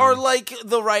agents are like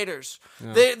the writers.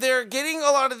 Yeah. They're getting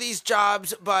a lot of these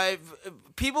jobs by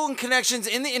people and connections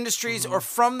in the industries or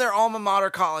from their alma mater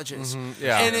colleges.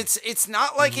 Yeah. And it's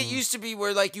not like it used to be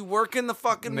where like you work in the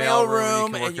fucking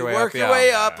mailroom and you work your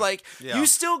way up. Like you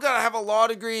still gotta have a law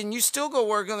degree and you still go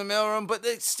work in the mailroom, but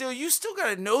you still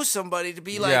gotta know somebody to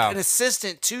be like an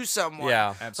assistant to someone.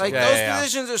 Yeah, absolutely. Like those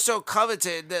positions are so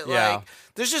coveted that like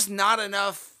there's just not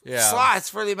enough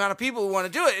slots for the amount of people who want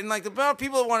to do it. And like the amount of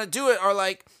people who want to do it are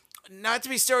like, not to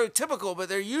be stereotypical, but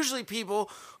they're usually people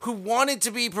who wanted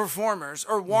to be performers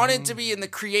or wanted to be in the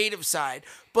creative side,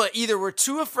 but either were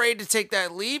too afraid to take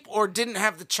that leap or didn't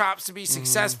have the chops to be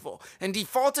successful and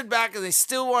defaulted back, and they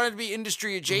still wanted to be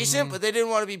industry adjacent, but they didn't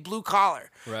want to be blue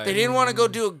collar. Right. They didn't want to go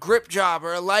do a grip job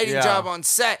or a lighting job on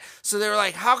set. So they were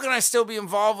like, how can I still be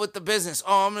involved with the business?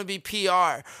 Oh, I'm going to be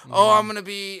PR. Oh, I'm going to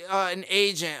be an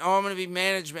agent. Oh, I'm going to be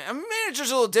management. I mean, managers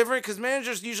are a little different because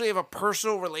managers usually have a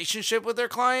personal relationship with their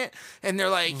client, and they're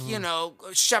like,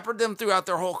 shepherd them throughout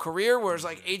their whole career, whereas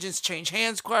like agents change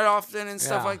hands quite often and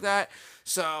stuff like that.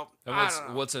 So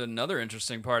what's another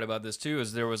interesting part about this too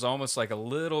is there was almost like a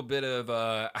little bit of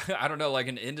I don't know, like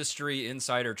an industry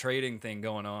insider trading thing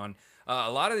going on.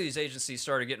 A lot of these agencies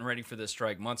started getting ready for this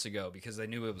strike months ago because they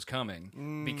knew it was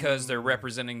coming, because they're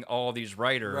representing all these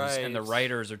writers, and the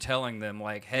writers are telling them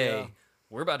like, hey,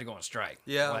 we're about to go on strike.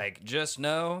 Yeah. Like, just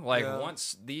know, like,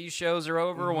 once these shows are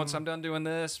over, once I'm done doing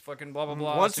this, fucking blah, blah,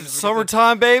 blah. Once it's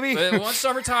summertime, baby. Once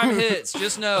summertime hits,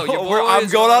 just know, your boy I'm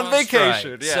going on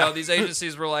vacation. Yeah. So these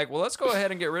agencies were like, well, let's go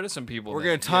ahead and get rid of some people. We're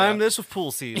going to time this with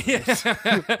pool season.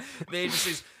 The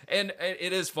agencies... And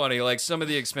it is funny, like some of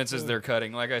the expenses they're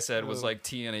cutting, like I said, was like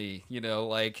T&E,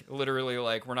 like literally,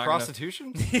 like we're not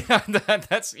prostitution.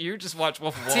 That's you just watch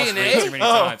Wolf of Wall Street too many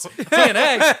times.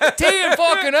 T&A, T and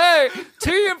fucking A,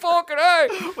 T and fucking A.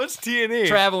 What's T&E?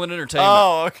 Travel and entertainment.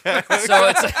 Oh, okay.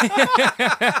 So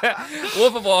it's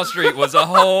Wolf of Wall Street was a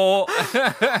whole.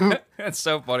 That's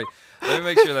so funny. Let me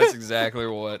make sure that's exactly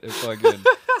what it fucking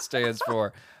stands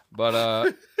for.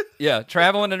 But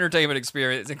travel and entertainment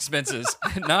expenses,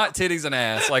 not titties and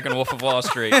ass like in Wolf of Wall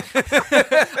Street.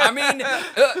 I mean,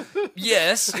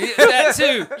 yes, that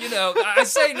too. I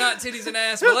say not titties and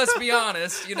ass, but let's be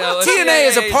honest. T&A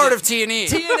is a part of T&E.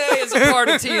 T&A is a part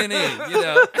of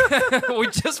T&E. We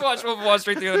just watched Wolf of Wall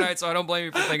Street the other night, so I don't blame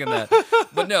you for thinking that.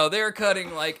 But no, they're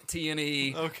cutting like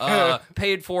T&E,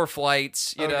 paid for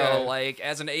flights. Like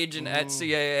as an agent at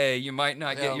CAA, you might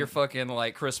not get your fucking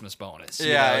like Christmas bonus.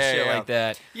 Shit like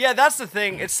that. Yeah, that's the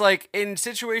thing. It's like in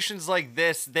situations like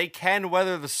this, they can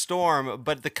weather the storm,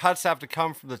 but the cuts have to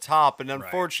come from the top, and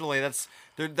unfortunately,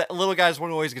 the little guy's one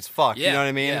who always gets fucked. You know what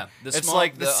I mean? Yeah. It's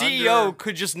like the CEO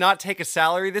could just not take a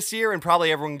salary this year, and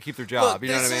probably everyone can keep their job. Look, you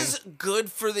know what I mean? This is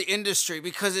good for the industry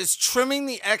because it's trimming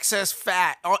the excess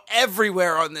fat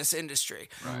everywhere on this industry.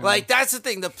 Right. Like that's the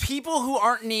thing. The people who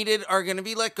aren't needed are going to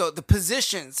be let go. The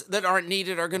positions that aren't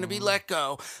needed are going to be let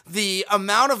go. The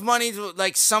amount of money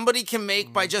like somebody can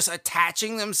make by just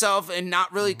attaching themselves and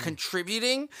not really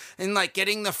contributing and like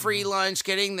getting the free lunch,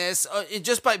 getting this,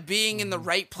 just by being in the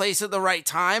right place at the right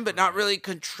time, but not really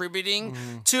contributing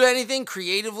to anything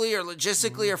creatively or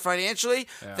logistically or financially,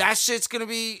 that shit's gonna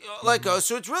be let go.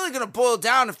 So it's really gonna boil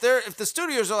down if the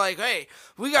studios are like, hey,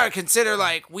 we gotta consider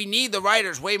like we need the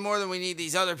writers way more than we need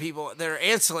these other people that are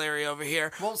ancillary over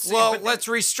here. Well, let's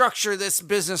restructure this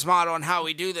business model and how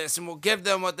we do this, and we'll give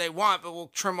them what they want, but we'll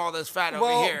trim all this fat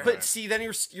over here. But see, then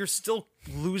you're still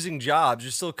losing jobs.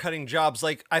 You're still cutting jobs.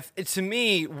 Like to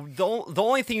me, the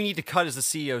only thing you need to cut is the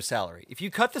CEO's salary. If you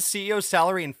cut the CEO's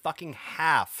salary in fucking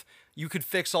half, you could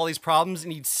fix all these problems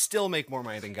and you'd still make more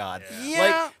money than God.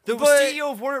 Yeah, like the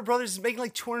CEO of Warner Brothers is making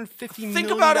like $250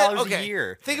 million a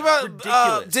year. Think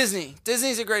about Disney.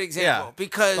 Disney's a great example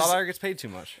because Bob Iger gets paid too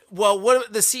much. Well,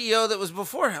 what the CEO that was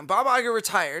before him, Bob Iger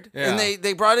retired, and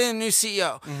they brought in a new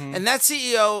CEO, and that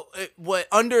CEO,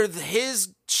 under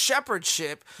his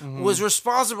shepherdship was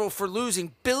responsible for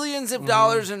losing billions of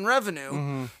dollars in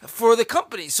revenue for the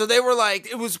company. So they were like,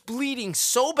 it was bleeding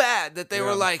so bad that they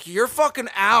were like, you're fucking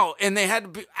out. And they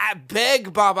had to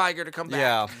beg Bob Iger to come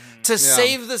back to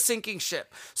save the sinking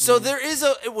ship. So there is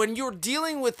when you're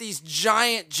dealing with these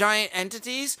giant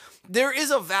entities, there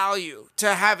is a value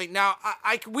to having. Now,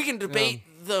 we can debate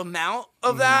the amount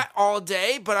of that all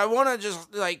day, but I want to just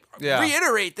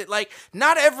reiterate that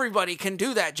not everybody can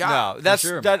do that job. No, that's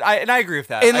that. I agree with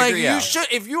that. And I agree, should,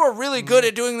 if you are really good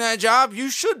at doing that job, you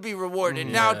should be rewarded.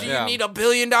 Now, do you need $1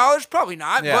 billion? Probably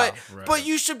not. Yeah. But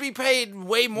you should be paid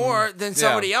way more than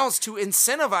somebody else to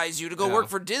incentivize you to go work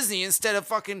for Disney instead of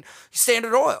fucking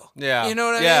Standard Oil. Yeah, you know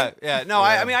what I mean? Yeah. No,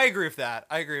 I mean I agree with that.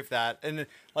 And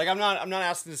I'm not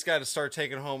asking this guy to start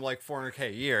taking home $400K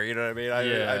a year. You know what I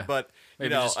mean? But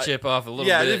maybe just chip off a little bit.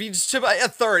 Yeah, if you just chip a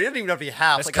third, it doesn't even have to be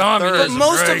half. That's like a third. But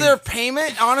most of their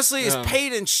payment, honestly, is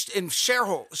paid in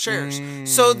shares.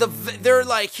 So they're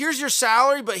like, here's your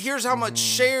salary, but here's how much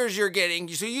shares you're getting.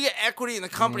 So you get equity in the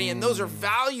company, and those are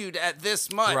valued at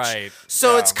this much. Right.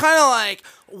 So it's kind of like,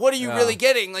 what are you really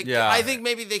getting? I think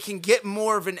maybe they can get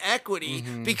more of an equity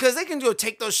because they can go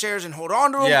take those shares and hold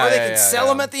on to them, or they can sell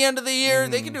them at the end of the year.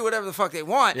 They can do whatever the fuck they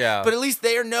want. Yeah. But at least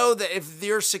they know that if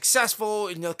they're successful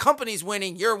and the company's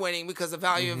winning, you're winning because the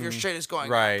value of your shit is going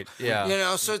up. Right. Yeah. You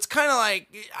know, so it's kind of like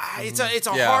it's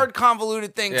a hard,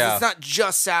 convoluted thing because it's not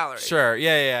just salary. Sure.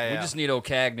 Yeah. We just need old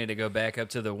Cagney to go back up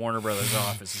to the Warner Brothers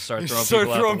office and start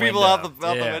throwing people out the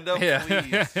window.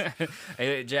 Please.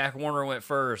 Hey, Jack Warner went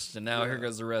first, and now here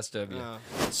goes the rest of you.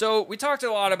 So we talked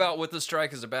a lot about what the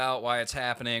strike is about, why it's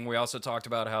happening. We also talked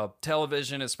about how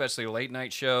television, especially late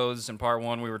night shows, in part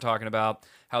one we were talking about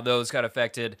how those got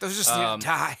affected. Those just need to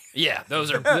die. Yeah,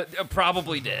 those are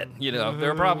probably dead. You know,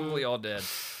 they're probably all dead.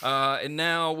 And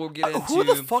now we'll get into who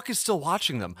the fuck is still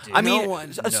watching them? Dude, I mean, no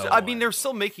one. I mean, they're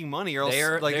still making money, or else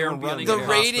They're running The in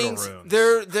ratings, hospital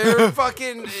rooms. they're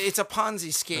fucking. It's a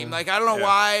Ponzi scheme. I don't know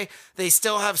why they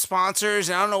still have sponsors,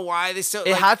 and I don't know why they still.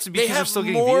 It had to be because they're still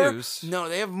getting views. No,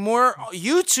 they have more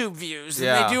YouTube views than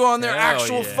Yeah. they do on their Hell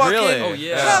actual yeah. fucking. Really? Oh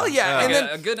yeah, Hell yeah! Like And then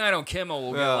a Good Night on Kimmel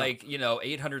will get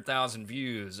 800,000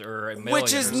 views or a million,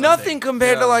 which or is something. nothing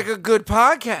compared to a good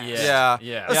podcast.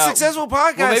 Yeah. A successful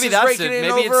podcast Well, maybe is that's raking it. in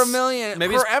Maybe over it's- $1 million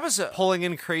maybe per it's episode. Pulling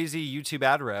in crazy YouTube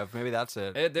ad rev. Maybe that's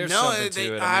it. There's No, something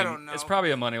to it. I mean, don't know. It's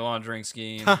probably a money laundering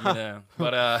scheme, you know.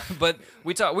 But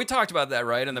we talked about that,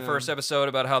 right, in the first episode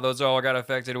about how those all got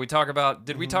affected. Did we talk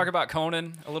about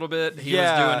Conan a little bit? He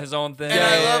was doing his own thing. And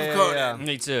I love Conan.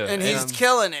 Me too. And he's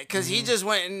killing it because he just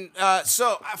went and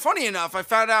funny enough, I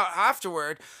found out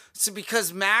afterward. So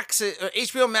because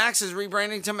HBO Max is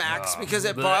rebranding to Max because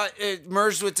it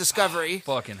merged with Discovery.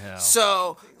 Fucking hell.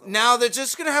 So now they're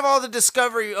just gonna have all the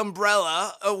Discovery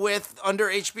umbrella under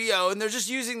HBO, and they're just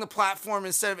using the platform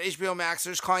instead of HBO Max.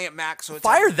 They're just calling it Max. So it's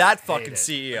Fire that fucking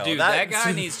CEO. Dude, that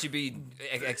guy needs to be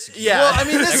executed. Yeah. Well, I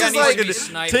mean, this That is guy like needs to be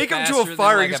sniped Take him to faster a than,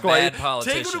 firing like, a squad. bad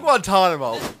Take him to politician.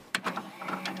 Guantanamo.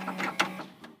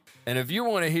 And if you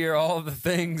want to hear all the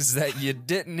things that you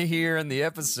didn't hear in the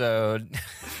episode,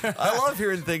 I love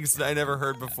hearing things that I never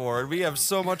heard before, and we have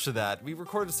so much of that. We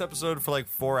recorded this episode for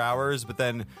 4 hours, but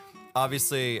then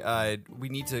obviously we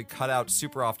need to cut out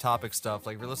super off-topic stuff.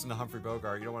 Like if you're listening to Humphrey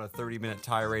Bogart, you don't want a 30-minute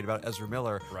tirade about Ezra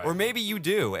Miller, Right. or maybe you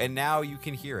do, and now you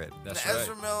can hear it. that's The right.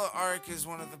 Ezra Miller arc is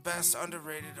one of the best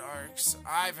underrated arcs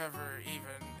I've ever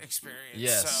even experienced.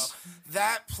 Yes. So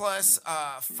that plus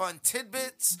fun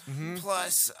tidbits,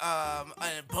 plus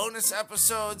bonus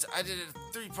episodes. I did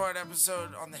a 3-part episode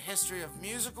on the history of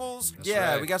musicals.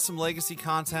 Yeah, right. we got some legacy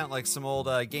content, like some old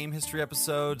game history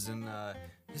episodes and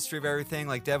history of everything,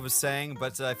 like Dev was saying.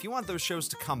 But if you want those shows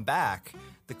to come back,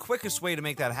 the quickest way to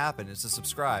make that happen is to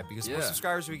subscribe, because the more Yeah.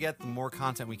 subscribers we get, the more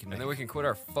content we can make. And then we can quit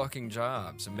our fucking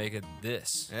jobs and make it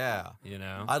this. Yeah. You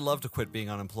know? I'd love to quit being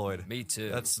unemployed. Me too.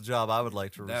 That's the job I would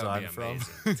like to That would resign be from.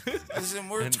 amazing. Listen,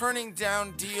 we're turning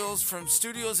down deals from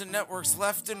studios and networks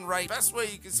left and right. Best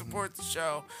way you can support the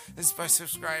show is by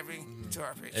subscribing to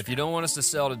our Patreon. If you don't want us to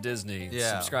sell to Disney,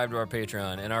 Yeah. subscribe to our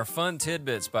Patreon. And our fun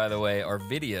tidbits, by the way, are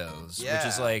videos, which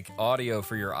is Yeah. like audio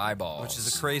for your eyeballs. Which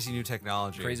is a crazy new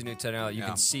technology. crazy new technology. You Yeah.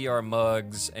 can see our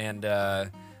mugs and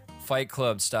Fight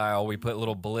Club style. We put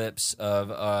little blips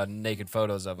of naked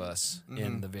photos of us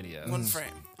in the video. One frame.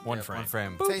 One frame. One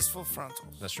frame. Tasteful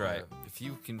frontals. That's right. If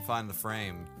you can find the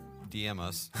frame, DM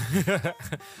us.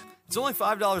 It's only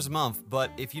 $5 a month,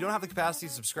 but if you don't have the capacity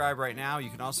to subscribe right now,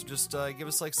 you can also just give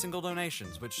us single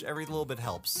donations, which every little bit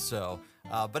helps. So,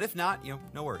 but if not,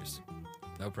 no worries.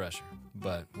 No pressure.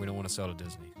 but we don't want to sell to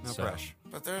Disney. No so. pressure.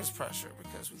 But there is pressure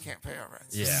because we can't pay our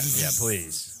rents. Yeah,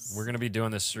 please. We're gonna be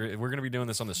doing this. We're gonna be doing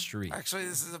this on the street. Actually,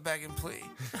 this is a begging plea.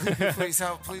 Please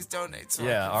help. Please donate. So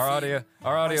Yeah, our audio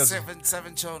my is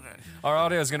seven children. our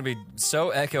audio is gonna be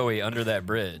so echoey under that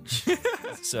bridge.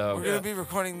 So We're gonna be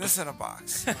recording this in a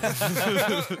box.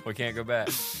 we can't go back.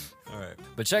 All right,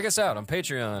 but check us out on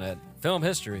Patreon at Film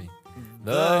History,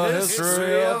 the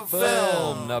history of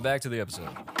film. Now back to the episode.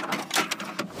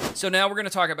 So now we're going to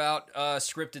talk about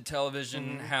scripted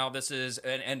television, how this is,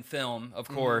 and film, of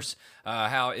course,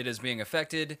 how it is being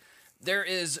affected. There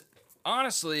is,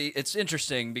 honestly, it's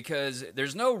interesting because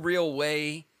there's no real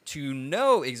way to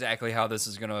know exactly how this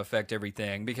is going to affect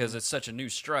everything because it's such a new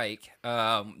strike.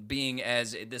 Being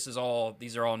as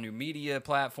these are all new media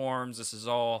platforms. This is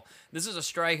a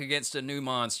strike against a new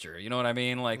monster. You know what I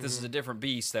mean? Like this is a different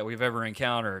beast that we've ever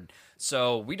encountered.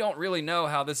 So we don't really know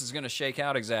how this is going to shake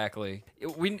out exactly.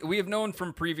 We have known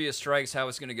from previous strikes how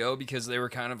it's going to go because they were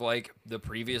kind of like the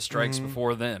previous strikes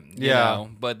before them. You know?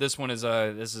 But this one is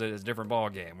a different ball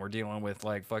game. We're dealing with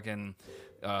like fucking.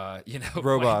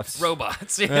 Robots. Like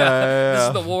robots. Yeah. Yeah. This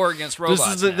is the war against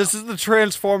robots. This is the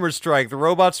Transformers strike. The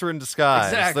robots are in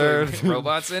disguise. Exactly.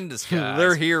 Robots in disguise.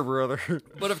 They're here, brother.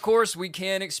 But of course, we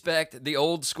can expect the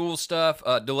old school stuff,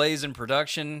 delays in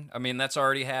production. I mean, that's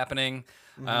already happening.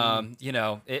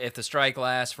 If the strike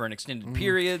lasts for an extended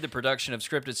period, the production of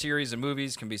scripted series and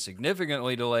movies can be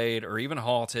significantly delayed or even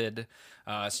halted.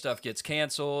 Stuff gets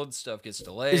canceled, stuff gets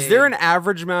delayed. Is there an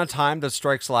average amount of time that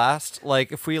strikes last?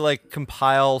 Like, if we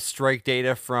compile strike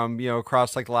data from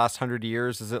across the last 100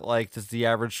 years, is it does the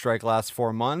average strike last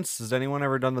 4 months? Has anyone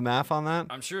ever done the math on that?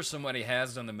 I'm sure somebody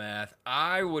has done the math.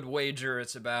 I would wager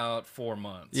it's about 4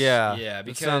 months. Yeah,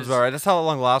 because that sounds about right. That's how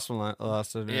long the last one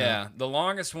lasted. Yeah, the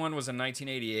longest one was in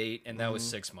 1988, and that was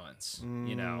 6 months.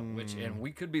 And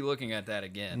we could be looking at that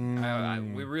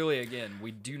again.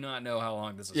 We do not know how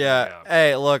long this is. Yeah. Going to go.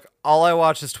 Hey, look, all I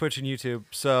watch is Twitch and YouTube,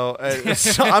 so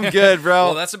I'm good, bro.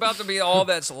 Well, that's about to be all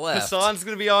that's left. The sun's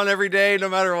gonna be on every day, no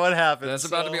matter what happens. That's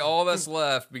about to be all that's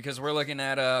left because we're looking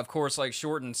at, of course,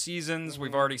 shortened seasons.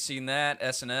 We've already seen that.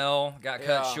 SNL got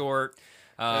cut short.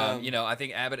 I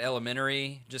think Abbott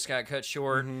Elementary just got cut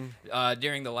short.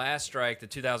 During the last strike, the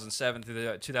 2007 through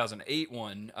the 2008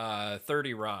 one,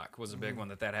 30 Rock was a big one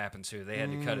that happened to. They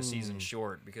had to cut a season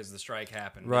short because the strike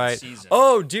happened mid-season.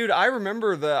 Oh, dude, I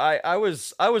remember I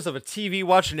was of a TV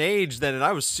watching age then, and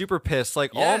I was super pissed.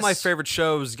 All my favorite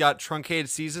shows got truncated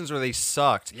seasons or they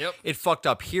sucked. Yep. It fucked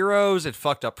up Heroes. It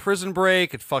fucked up Prison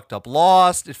Break. It fucked up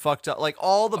Lost. It fucked up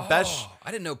all the best. I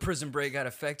didn't know Prison Break got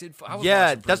affected.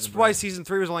 That's why season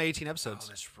 3 was only 18 episodes. Oh,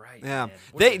 that's right. Yeah,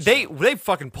 man. they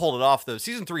fucking pulled it off though.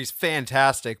 Season 3 is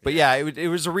fantastic, but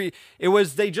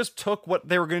they just took what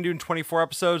they were going to do in 24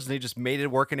 episodes and they just made it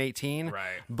work in 18. Right.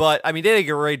 But I mean, they did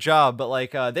a great job. But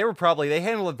they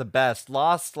handled it the best.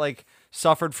 Lost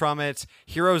suffered from it.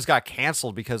 Heroes got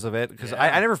canceled because of it. Because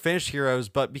I never finished Heroes,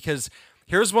 but because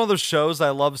Heroes one of those shows I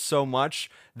love so much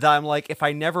that I'm if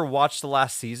I never watch the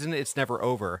last season, it's never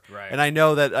over. Right. And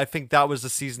I think that was the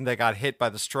season that got hit by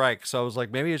the strike. So I was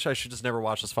maybe I should just never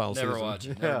watch this final season. Never watch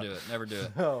it. Never do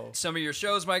it. No. Some of your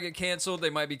shows might get canceled. They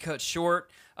might be cut short.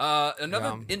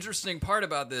 Another interesting part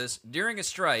about this, during a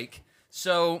strike,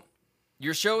 so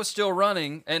your show is still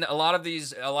running, and a lot of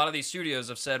these studios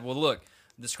have said, well, look,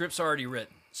 the script's already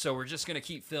written, so we're just going to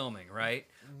keep filming, right?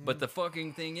 But the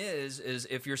fucking thing is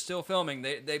if you're still filming,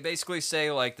 they basically say,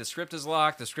 the script is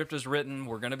locked, the script is written,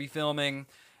 we're going to be filming,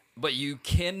 but you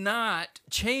cannot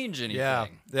change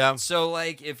anything. Yeah. So,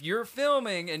 if you're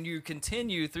filming and you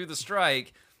continue through the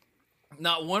strike,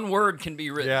 not one word can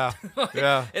be written.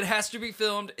 Yeah. It has to be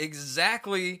filmed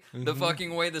exactly the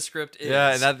fucking way the script is.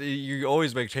 Yeah, and that you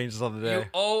always make changes on the day.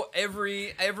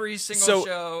 Every single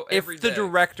show, every if the day.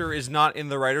 director is not in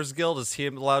the Writers Guild, is he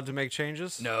allowed to make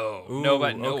changes? No. Ooh, no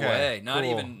okay. way. Not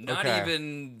Cool.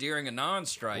 even during a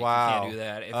non-strike. Wow. You can't do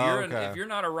that. If you're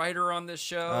not a writer on this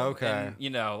show, and,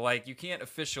 you can't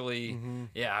officially.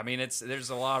 Yeah, I mean, there's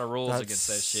a lot of rules against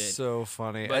that shit. So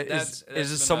funny. But is there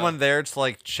someone there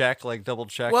to check, double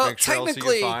check, Well, make sure else you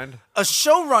technically, can find? a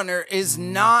showrunner is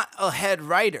not a head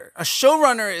writer. A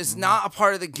showrunner is not a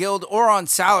part of the guild or on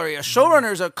salary. A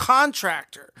showrunner is a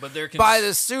contractor But they're by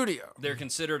the studio. They're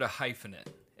considered a hyphenate.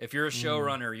 If you're a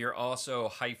showrunner, you're also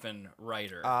hyphen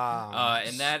writer.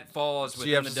 And that falls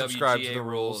you have within to the subscribe to WGA the rules.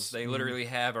 rules. They literally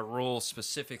have a rule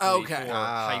specifically Okay. for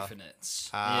hyphenates.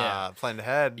 Planned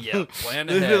ahead. Yeah, planned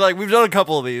They're ahead. we've done a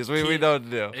couple of these. We know what to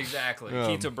do. Exactly. Yeah.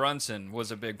 Keita Brunson was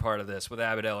a big part of this with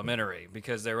Abbott Elementary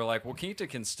because they were like, well, Keita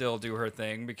can still do her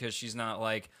thing because she's not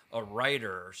a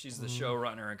writer. She's the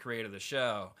showrunner and creator of the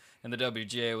show. And the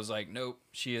WGA was like, nope,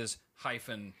 she is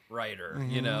hyphen writer.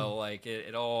 You know, like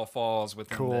it all falls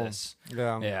within Cool. this.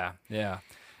 Yeah. Yeah.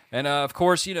 And of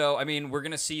course, you know, I mean, we're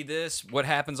gonna see this. What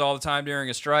happens all the time during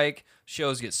a strike?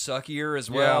 Shows get suckier as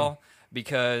well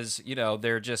because you know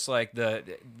they're just like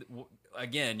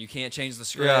again, you can't change the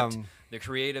script. Yeah. The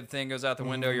creative thing goes out the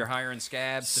window. You're hiring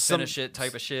scabs to finish it,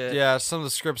 type of shit. Yeah, some of the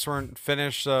scripts weren't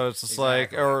finished, so it's just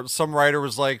Exactly. or some writer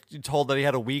was like told that he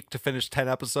had a week to finish 10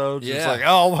 episodes. It's Yeah. like,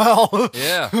 oh well.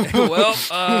 Yeah. Well,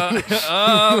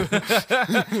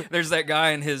 there's that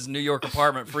guy in his New York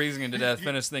apartment freezing to death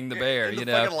finishing the bear. In the you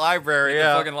know, fucking library. in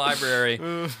Yeah. the fucking library.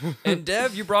 And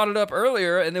Dev, you brought it up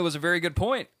earlier, and it was a very good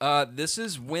point. This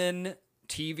is when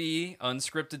TV,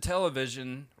 unscripted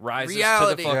television, rises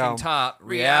Reality. to the fucking Yeah. top.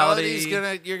 Reality's you're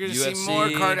gonna see UFC. more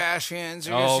Kardashians.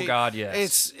 You're Oh, gonna see, God, yes.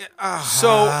 It's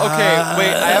So okay,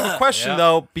 wait. I have a question Yeah.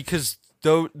 though, because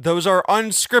those are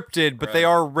unscripted, but they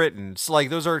are written. So like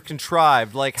those are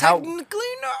contrived. Like how? technically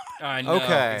not. I know.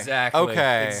 Okay. Exactly.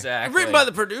 Okay. Exactly. Written by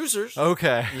the producers.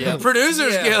 Okay. Yeah.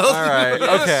 Producers Yeah. Guild. All right.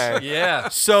 Okay. Yeah.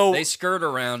 So They skirt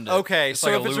around it. okay. It's So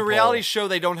like if it's a loophole. reality show,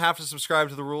 they don't have to subscribe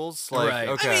to the rules. Like Right.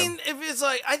 okay. I mean, if it's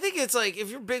like, I think it's like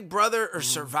if you're Big Brother or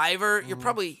Survivor, you're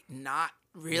probably not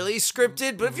really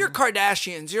scripted. But if you're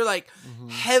Kardashians, you're like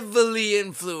heavily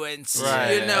influenced.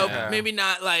 Right, You know, yeah. maybe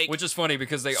not like. Which is funny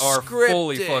because they are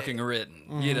fully Scripted. fucking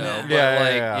written, you know. But Yeah,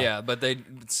 like, yeah. but they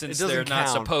since It doesn't they're not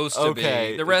count. supposed to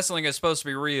Okay. be, the wrestling is supposed to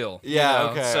be real. you Yeah. know,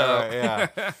 Okay. So all right,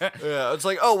 yeah. Yeah. It's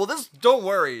like, oh well, this. Don't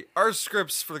worry. Our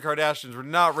scripts for the Kardashians were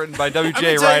not written by WJ tell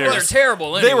you what, they're writers.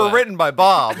 terrible. They were anyway. written by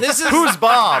Bob. Who's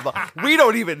Bob? We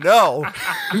don't even know.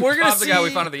 we're gonna Bob's the see guy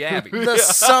we found at the Abbey. the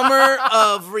summer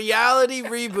of reality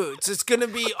reboots. It's gonna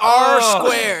be R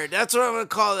squared. That's what I'm gonna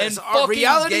call this. and Our fucking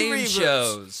reality game reboots.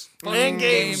 shows. And Fucking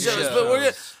game shows. But we're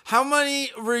gonna, how many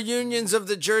reunions of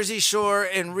the Jersey Shore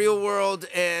and Real World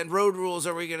and Road Rules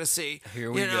are we gonna see?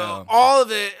 Here we you know, go. all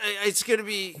of it. It's gonna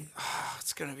be.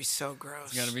 It's gonna be so gross.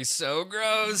 It's gonna be so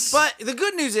gross. But the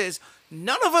good news is,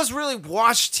 none of us really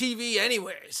watch TV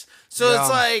anyways. So Yeah. it's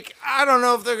like, I don't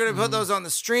know if they're going to put those on the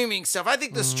streaming stuff. I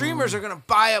think the streamers are going to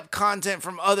buy up content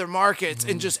from other markets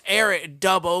and just air it and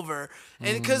dub over.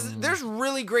 And because there's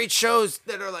really great shows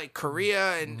that are like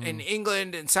Korea and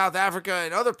England and South Africa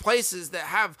and other places that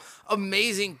have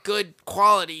amazing, good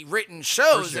quality written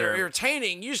shows that are sure.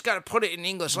 entertaining. You just got to put it in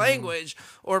English language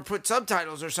or put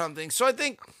subtitles or something. So I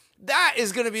think that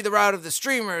is going to be the route of the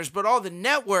streamers, but all the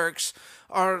networks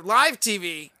are live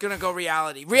TV going to go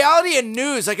reality. Reality and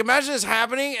news. Like, imagine this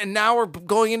happening, and now we're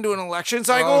going into an election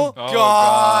cycle. Oh,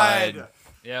 God.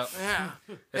 Yep. Yeah.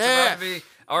 It's about to be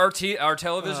our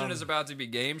television is about to be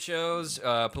game shows,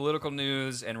 political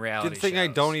news, and reality. Good thing I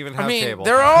shows. don't even have I mean, cable.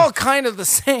 they're all kind of the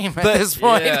same at this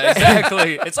point. Yeah,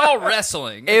 exactly. It's all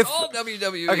wrestling. It's If- all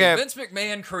WWE. okay. Vince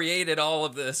McMahon created all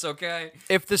of this. Okay.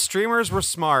 If the streamers were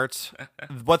smart,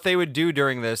 what they would do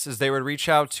during this is they would reach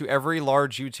out to every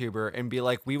large YouTuber and be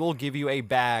like, we will give you a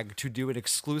bag to do an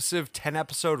exclusive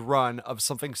 10-episode run of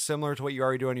something similar to what you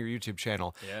already do on your YouTube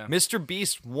channel. Yeah. Mr.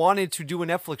 Beast wanted to do a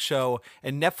Netflix show,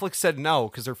 and Netflix said no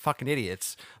because they're fucking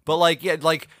idiots. But like, yeah,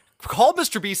 like, call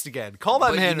Mr. Beast again. Call that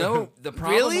But man. you know the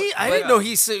problem. Really? I didn't know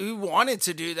he wanted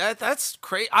to do that. That's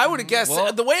crazy. I would have guessed.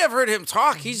 Well- The way I've heard him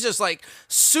talk, he's just like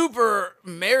super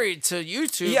married to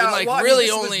YouTube and like well, I mean, really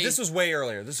this only. this was way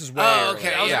earlier. This is way Oh, earlier.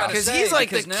 okay, I was yeah, about to because say, he's like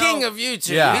the because now- king of YouTube.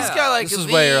 Yeah. He's got like This is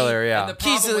the way earlier, yeah. And the keys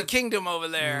problem to the with- kingdom over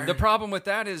there. The problem with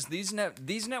that is these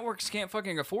networks can't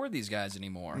fucking afford these guys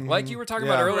anymore. Like you were talking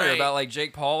about Yeah. earlier Right. about like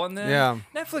Jake Paul and them. Yeah.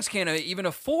 Netflix can't even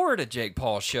afford a Jake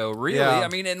Paul show, really. Yeah. I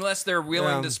mean, unless they're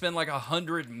willing Yeah. to spend like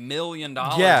 $100 million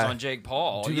Yeah. on Jake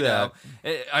Paul. Do you that.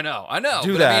 know, I know.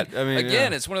 Do but that. I mean,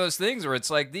 again, yeah. it's one of those things where it's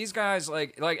like these guys,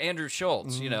 like Andrew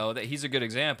Schultz. You know, that he's a good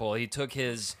example. He took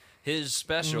his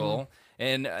special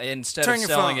and instead Turn of your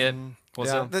selling phone. it. What's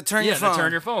Yeah. that? The turn your the phone.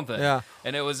 turn your phone thing. Yeah.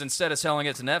 And it was instead of selling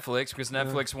it to Netflix because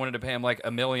Netflix wanted to pay him like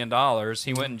 $1 million,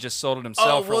 he went and just sold it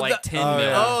himself for like $10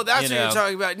 million. Oh, that's you what know? you're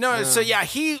talking about. No, so yeah,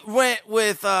 he went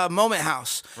with Moment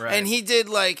House, Right. and he did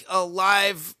like a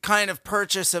live kind of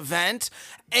purchase event.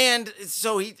 And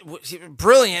so he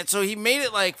brilliant. So he made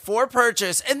it like for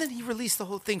purchase, and then he released the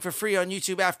whole thing for free on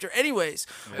YouTube after, anyways.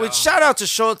 Which shout out to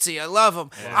Schultze, I love him.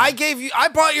 I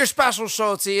bought your special,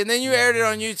 Schultze, and then you aired it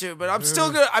on YouTube. But I'm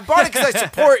still good. I bought it because I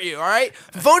support you. All right,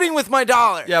 voting with my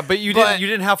dollar. Yeah, but you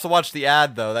didn't have to watch the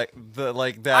ad though. That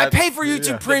I pay for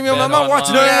YouTube Premium. Bet I'm not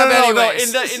watching the online. ad No.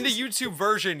 anyways. In the YouTube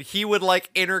version, he would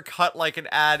like intercut like an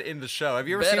ad in the show. Have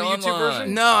you ever Bet seen the YouTube online.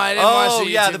 version? No, I didn't watch the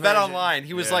YouTube yeah, the Bet version. Online.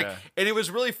 He was Yeah. like, and it was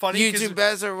really funny. 'cause- YouTube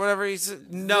Bets or whatever he's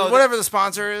No, whatever the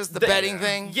sponsor is, the betting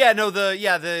thing. Yeah, no,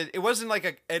 it wasn't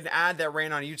like an ad that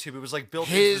ran on YouTube. It was like built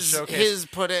into the showcase. His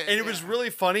put it, and it was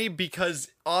really funny because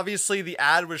obviously the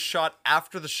ad was shot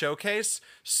after the showcase,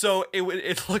 so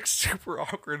it looked super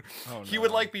awkward. He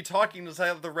would like be talking to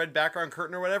have the red background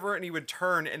curtain or whatever, and he would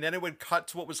turn, and then it would cut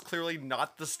to what was clearly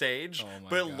not the stage,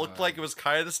 but it looked like it was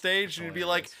kind of the stage, and he'd be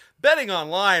like, betting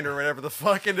online or whatever the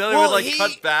fuck, and then it would like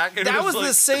cut back. And that was like,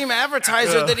 the same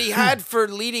advertiser that he had for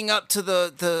leading up to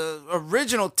the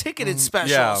original ticketed special.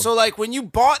 Yeah. So like when you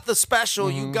bought the special,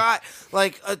 you got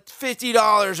like a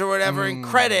 $50 or whatever in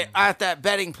credit at that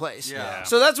betting place. Yeah.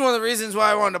 So that's one of the reasons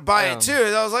why I wanted to buy it too.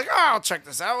 I was like, oh, I'll check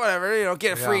this out, whatever.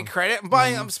 Get a free credit.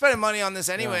 I'm spending money on this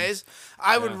anyways.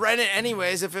 I would rent it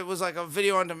anyways if it was like a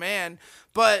video on demand.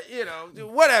 But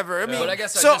whatever. I mean, But I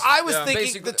guess I was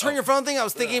thinking the turn your phone thing. I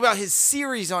was thinking about his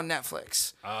series on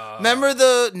Netflix. Remember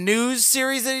the news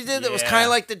series that he did that was kind of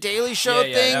like the Daily Show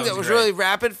thing that was really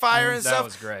rapid fire and stuff. That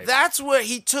was great. That's where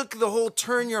he took the whole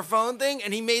turn your phone thing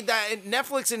and he made that. And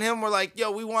Netflix and him were like, "Yo,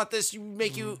 we want this. You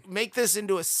make this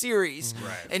into a series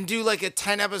and do like a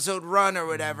 10-episode run or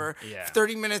whatever,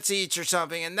 30 minutes each or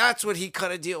something." And that's what he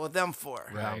cut a deal with them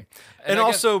for. Right. And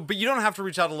also, but you don't have to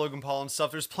reach out to Logan Paul and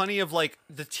stuff. There's plenty of like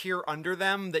the tier under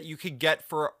them that you could get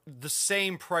for the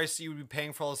same price that you would be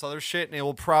paying for all this other shit, and it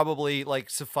will probably like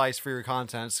suffice for your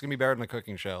content. It's gonna be better than a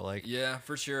cooking show. Like, yeah,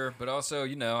 for sure. But also,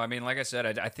 I mean, like I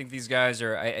said, I think these guys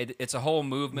are. It's a whole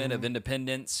movement of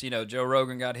independence. Joe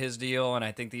Rogan got his deal, and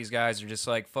I think these guys are just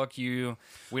like, fuck you.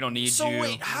 We don't need you. So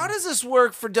wait, how does this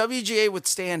work for WGA with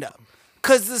stand-up?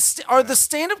 Because are the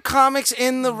stand-up comics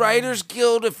in the Writers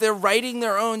Guild if they're writing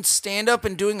their own stand-up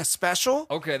and doing a special?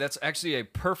 Okay, that's actually a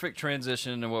perfect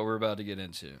transition to what we're about to get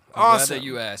into. I'm Awesome. glad that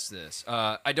you asked this.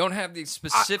 I don't have the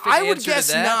specific I would answer guess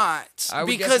to that. not. I would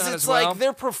because guess not it's as well. like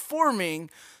they're performing.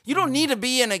 You don't need to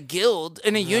be in a guild,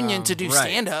 in a union to do right.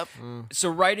 stand-up. So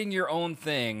writing your own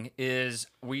thing is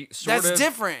That's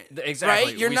different, Exactly.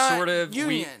 right? You're we not sort of,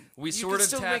 union. We You sort can of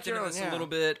still tapped make your into own, this a little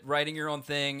bit. Writing your own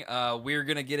thing. We're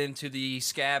gonna get into the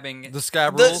scabbing. the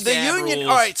scab The rules. union. rules.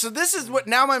 All right, so this is what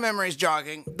now my memory is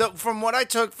jogging. From what I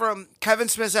took from Kevin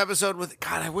Smith's episode with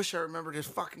God, I wish I remembered his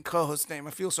fucking co-host name.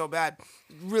 I feel so bad.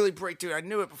 Really breakthrough. I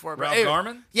knew it before. But Ralph anyway,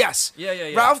 Garman? Yes.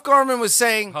 Yeah. Ralph Garman was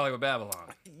saying Hollywood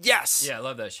Babylon. yes. Yeah, I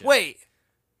love that shit. Wait,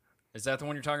 Is that the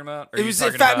one you're talking about? Or it are you was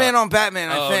talking Fat about- Man on Batman.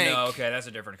 I Oh think. no, okay, that's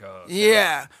a different co-host.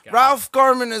 Yeah, Got it. Ralph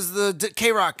Garman is the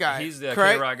K-Rock guy. He's the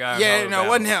correct? K-Rock guy on Yeah, Hollywood no, it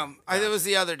wasn't Babylon. him. It was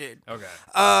the other dude.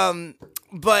 Okay.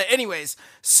 But anyways,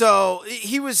 so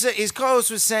his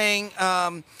co-host was saying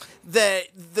that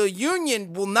the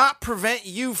union will not prevent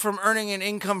you from earning an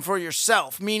income for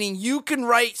yourself, meaning you can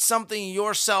write something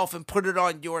yourself and put it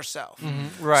on yourself.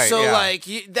 Right, So yeah. like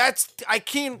that's I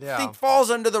can't think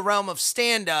falls under the realm of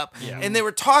stand up. And they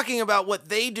were talking about what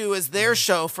they do as their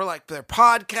show for like their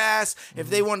podcast.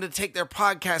 If they wanted to take their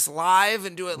podcast live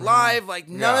and do it live, like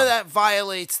none of that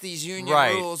violates these union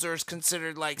Right. rules or is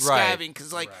considered like Right. scabbing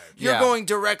because like you're Yeah. going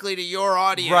directly to your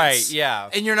audience. Right, yeah.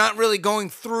 And you're not really going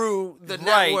through the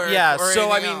Right, network. yeah. Or So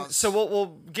I anything mean, else. so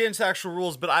we'll get into actual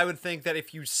rules, but I would think that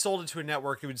if you sold it to a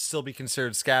network, it would still be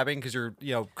considered scabbing because you're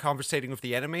conversating with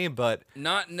the enemy. But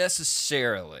Not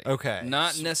necessarily. Okay.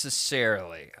 Not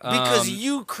necessarily. because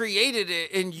you created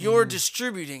it and you're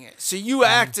distributing it, so you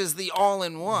act as the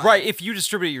all-in-one. right, if you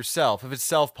distribute it yourself, if it's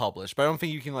self-published, but I don't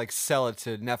think you can like sell it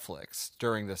to Netflix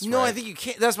during this. No, right? I think you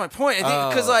can't. That's my point. I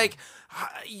think because like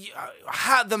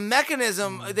how the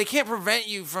mechanism, they can't prevent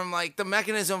you from like the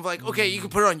mechanism of like, okay, you can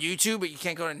put it on YouTube, but you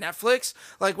can't go to Netflix.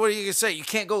 Like, what are you gonna say? You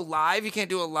can't go live. You can't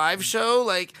do a live show.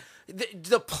 Like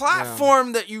the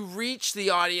platform that you reach the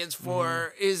audience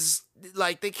for is.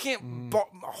 Like they can't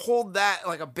hold that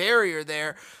like a barrier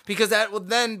there because that will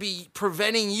then be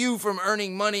preventing you from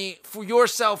earning money for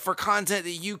yourself for content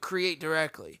that you create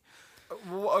directly.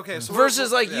 Well, okay, so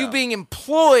Versus like you being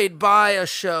employed by a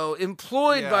show,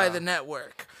 employed by Yeah. the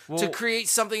network to Well- create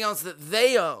something else that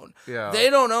they own. Yeah.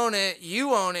 They don't own it,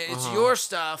 you own it, it's your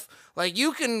stuff. Like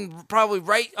you can probably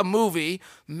write a movie,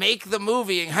 make the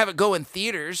movie and have it go in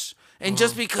theaters. And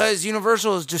just because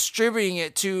Universal is distributing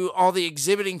it to all the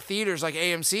exhibiting theaters like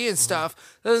AMC and stuff,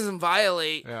 that doesn't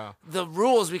violate the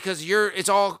rules because it's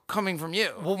all coming from you.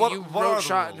 Well, what, you what are the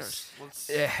shot- rules?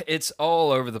 It's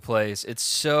all over the place. It's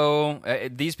so.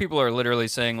 These people are literally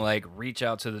saying like, reach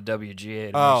out to the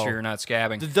WGA to make sure you're not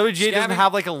scabbing. The WGA doesn't Scabbing-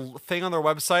 have like a thing on their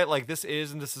website like this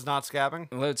is and this is not scabbing.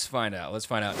 Let's find out.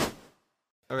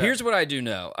 Okay. Here's what I do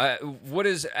know. What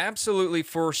is absolutely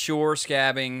for sure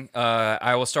scabbing,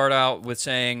 I will start out with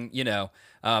saying,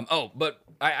 but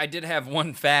I did have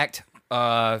one fact.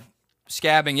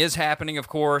 Scabbing is happening, of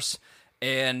course.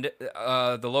 And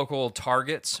the local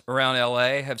Targets around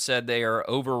LA have said they are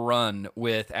overrun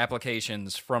with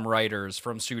applications from writers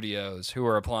from studios who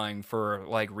are applying for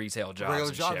like retail jobs Regular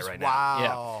and jobs? shit right Wow.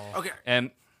 now. Yeah. Okay.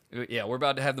 And yeah, we're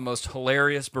about to have the most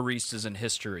hilarious baristas in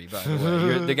history, by the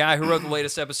way. The guy who wrote the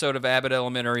latest episode of Abbott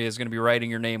Elementary is going to be writing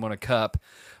your name on a cup.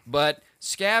 But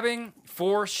scabbing,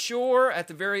 for sure, at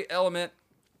the very element,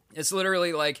 it's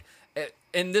literally like...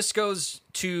 And this goes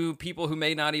to people who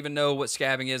may not even know what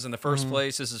scabbing is in the first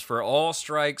place. This is for all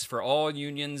strikes, for all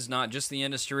unions, not just the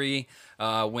industry.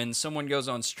 When someone goes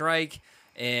on strike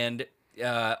and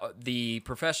the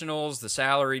professionals, the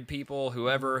salaried people,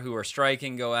 whoever who are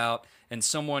striking go out and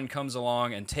someone comes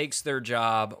along and takes their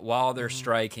job while they're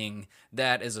striking,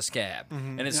 that is a scab.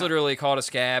 And it's literally called a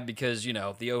scab because, you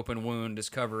know, the open wound is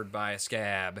covered by a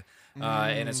scab.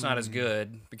 And it's not as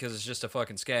good because it's just a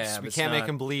fucking scab. We It's can't not- make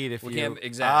him bleed if we you... can't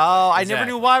exactly. Oh, I never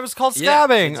exactly. knew why it was called Yeah,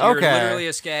 scabbing. you're Okay. literally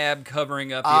a scab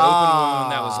covering up the open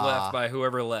wound that was left by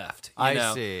whoever left. You I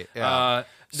know? see. Yeah.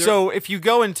 There- So if you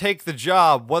go and take the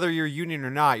job, whether you're union or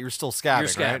not, you're still scabbing. You're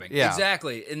scabbing. Right? Yeah.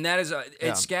 Exactly. And that is,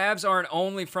 scabs aren't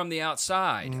only from the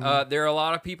outside. There are a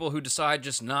lot of people who decide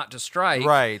just not to strike.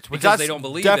 Right. But Because that's they don't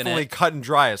believe in definitely it. cut and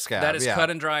dry a scab. That is yeah. cut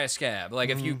and dry a scab. Like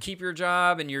if you keep your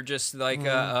job and you're just like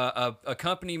a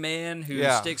company man who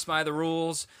Yeah. sticks by the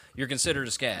rules, you're considered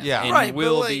a scab. Yeah. And Right, you but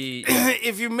will like, be.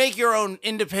 if you make your own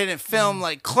independent film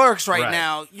like Clerks right Right.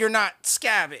 now, you're not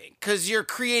scabbing because you're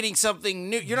creating something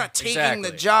new. You're not taking the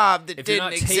Exactly. job that If you're didn't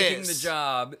not exist. taking the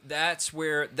job, that's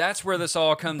where this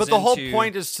all comes. But the whole into-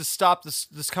 point is to stop this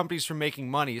companies from making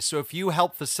money. So if you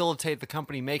help facilitate the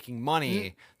company making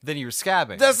money, then you're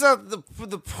scabbing. That's not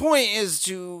the point. Is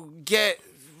to get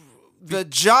the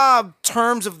job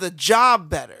terms of the job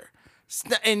better.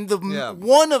 And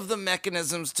one of the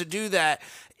mechanisms to do that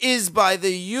is by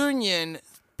the union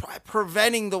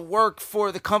preventing the work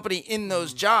for the company in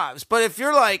those jobs. But if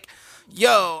you're like,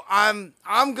 yo, I'm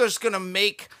just gonna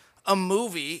make a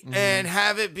movie and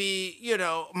have it be, you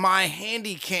know, my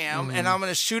handy cam and I'm going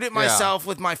to shoot it myself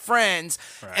with my friends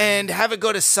and have it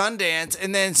go to Sundance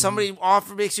and then somebody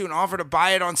makes you an offer to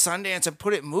buy it on Sundance and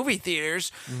put it in movie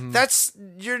theaters. That's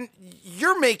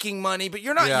you're making money, but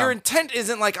you're not your intent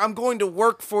isn't like I'm going to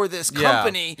work for this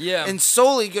company and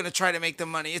solely going to try to make the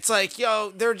money. It's like,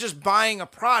 yo, they're just buying a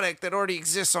product that already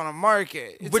exists on a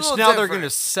market. It's Which a little now they're different. going to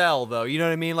sell, though. You know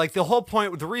what I mean? Like, the whole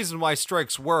point, the reason why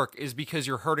strikes work is because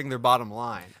you're hurting their bottom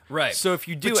line. Right. So if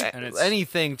you do And it's-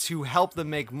 anything to help them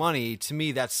make money, to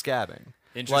me, that's scabbing.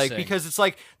 Interesting. Like, because it's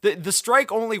like, the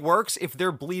strike only works if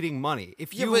they're bleeding money.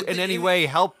 If you but in any if- way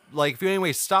help, like, if you in any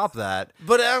way stop that,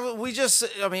 But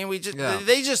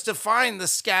they just define the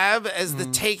scab as Mm-hmm. the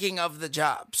taking of the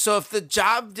job. So if the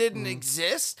job didn't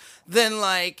exist, then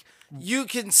like you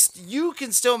can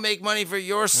still make money for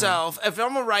yourself. If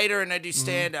I'm a writer and I do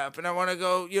stand up and I want to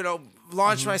go, you know,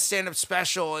 launch my stand up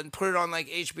special and put it on like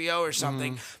HBO or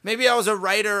something. Maybe I was a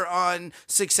writer on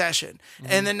Succession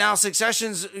and then now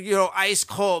Succession's, you know, ice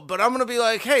cold, but I'm going to be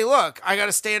like, "Hey, look, I got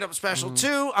a stand up special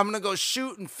too. I'm going to go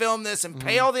shoot and film this and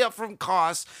pay all the upfront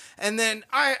costs." And then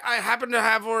I happen to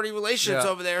have already relationships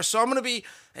over there, so I'm going to be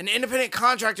an independent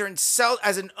contractor and sell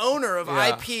as an owner of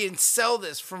IP and sell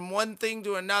this from one thing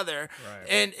to another.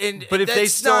 And but if they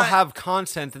that's still not- have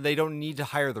content, then they don't need to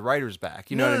hire the writers back.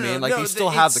 You know No, what I no, mean? no, Like, no, you still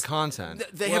have the it's- content.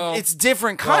 Well, it's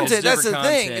different content. it's That's the different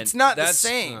thing. content. It's not the That's-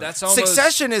 same. that's almost-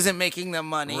 Succession isn't making them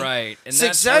money. Right. And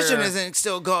that's Succession where- isn't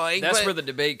still going. That's but where the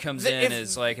debate comes the- in. if-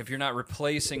 Is like if you're not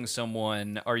replacing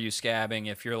someone, are you scabbing?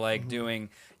 If you're like doing,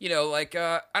 you know, like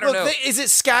I don't know. Is it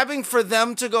scabbing for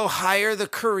them to go hire the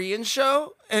Korean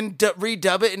show and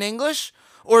redub it in English?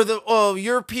 Or the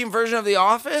European version of The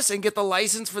Office and get the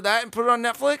license for that and put it on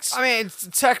Netflix? I mean, it's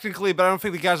technically, but I don't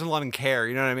think the guys in London care.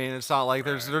 You know what I mean? It's not like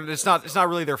it's not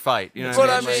really their fight. You know what But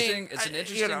I I mean? mean, It's an you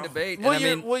interesting know, debate, and What, I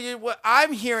mean- what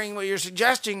I'm hearing, what you're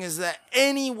suggesting is that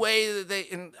any way that they,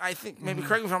 and I think maybe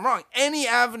correct me if I'm wrong, any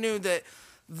avenue that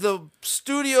the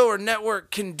studio or network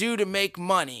can do to make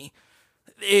money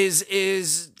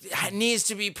needs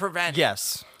to be prevented.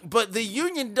 Yes. But the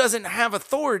union doesn't have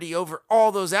authority over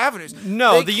all those avenues.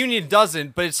 No, They the union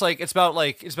doesn't. But it's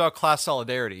about class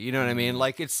solidarity. You know what I mean?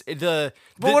 Like But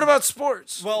what about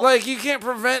sports? Well- Like you can't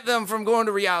prevent them from going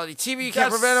to reality TV. You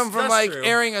can't That's- prevent them from that's like true.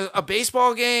 airing a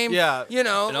baseball game. Yeah. you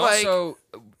know, And like also,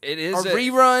 it is a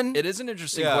rerun. It is an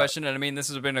interesting Yeah. question, and I mean, this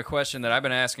has been a question that I've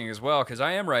been asking as well because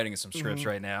I am writing some scripts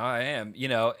right now. I am, you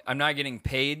know, I'm not getting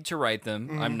paid to write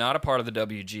them. I'm not a part of the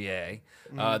WGA.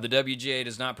 The WGA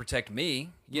does not protect me.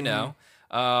 You know.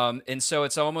 And so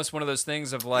it's almost one of those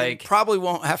things of like, Probably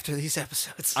won't after these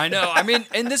episodes. I know. I mean,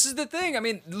 and this is the thing. I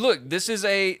mean, look,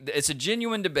 it's a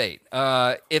genuine debate.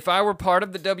 If I were part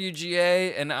of the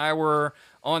WGA and I were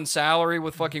on salary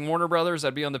with fucking Warner Brothers,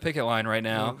 I'd be on the picket line right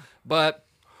now. But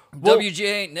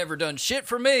WGA ain't never done shit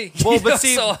for me. Well, You but know,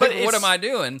 see, so, like, but what am I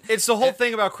doing? It's the whole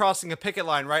thing about crossing a picket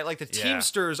line, right? Like the Yeah.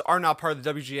 Teamsters are not part of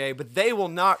the WGA, but they will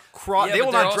not cross. Yeah, they but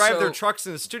will they're not drive also- their trucks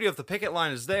in the studio if the picket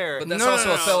line is there. But that's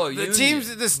also a fellow The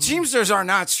union. the Teamsters are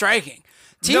not striking.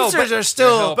 No, Teamsters but are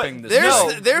still, helping but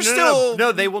this- they're still.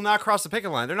 no, they will not cross the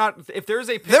picket line. They're not. If there's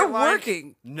a picket They're line,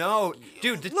 working. No,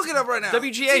 dude, Look it up right now.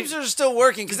 WGA Teamsters are still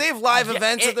working because they have live Yeah,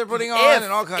 events that if- they're putting if- on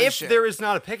and all kinds of if shit. there is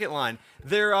not a picket line,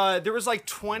 there was like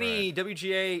 20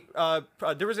 WGA.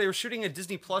 They were shooting a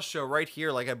Disney Plus show right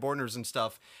here, like at Borders and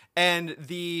stuff, and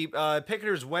the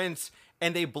picketers went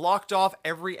and they blocked off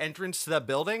every entrance to that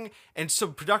building, and so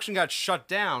production got shut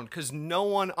down because no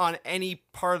one on any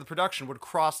part of the production would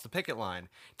cross the picket line.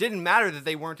 Didn't matter that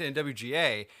they weren't in a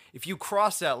WGA. If you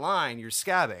cross that line, you're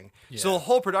scabbing. So the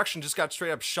whole production just got straight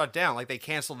up shut down. Like they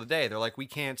canceled the day. They're like, we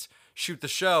can't shoot the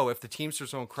show if the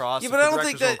Teamsters won't cross. Yeah, if but the I don't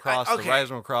think directors that. won't cross, okay. the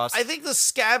writers won't cross. I think the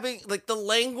scabbing, like the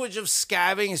language of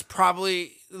scabbing, is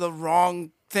probably the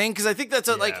wrong thing because I think that's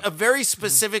like a very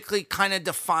specifically kind of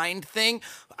defined thing.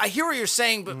 I hear what you're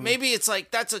saying, but maybe it's like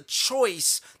that's a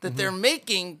choice that they're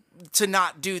making to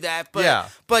not do that. But Yeah.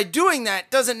 by doing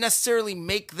that doesn't necessarily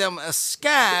make them a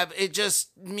scab. It just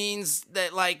means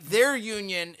that like their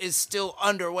union is still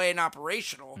underway and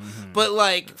operational. But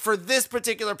like for this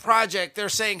particular project, they're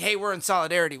saying, "Hey, we're in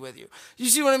solidarity with you." You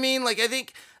see what I mean? Like I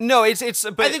think. No, it's.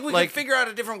 But I think we like, can figure out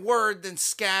a different word than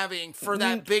scabbing for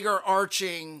that bigger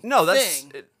arching No, that's.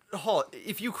 thing.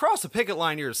 If you cross a picket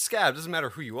line, you're a scab. Doesn't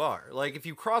matter who you are. Like if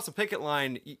you cross a picket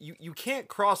line, you can't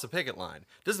cross a picket line.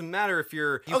 Doesn't matter if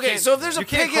you're. You Okay, can't- so if there's a you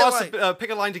can't picket cross line- a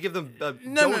picket line to give them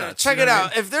No. donuts. Check you it know what I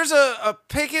out. If there's a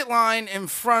picket line in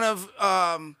front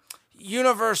of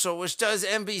Universal, which does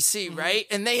NBC, right,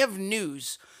 and they have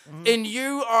news, and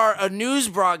you are a news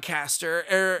broadcaster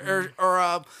or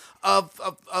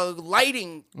a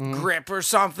lighting grip or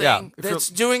something Yeah, if that's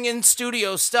doing in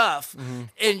studio stuff,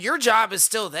 and your job is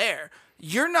still there.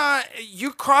 You're not.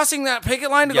 You crossing that picket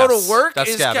line to go Yes, to work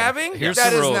that's is scabbing. scabbing. Here's That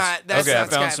some is rules. not. That's okay, I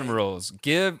not found scabbing. some rules.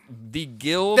 Give the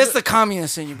guild That's the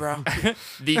communist in you, bro.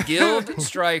 the guild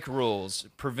strike rules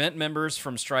prevent members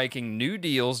from striking new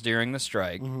deals during the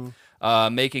strike,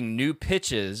 making new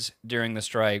pitches during the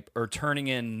strike, or turning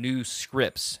in new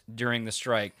scripts during the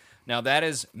strike. Now that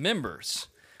is members.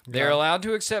 They're allowed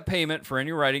to accept payment for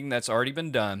any writing that's already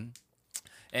been done.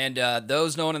 And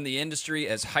those known in the industry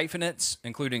as hyphenates,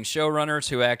 including showrunners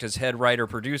who act as head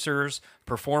writer-producers,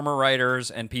 performer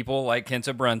writers, and people like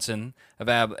Kenta Brunson of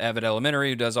Avid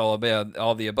Elementary, who does all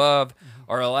the above,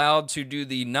 are allowed to do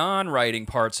the non-writing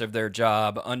parts of their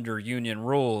job under union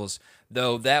rules,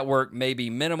 though that work may be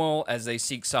minimal as they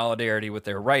seek solidarity with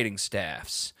their writing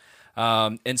staffs.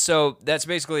 And so that's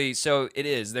basically, so it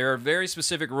is. There are very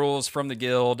specific rules from the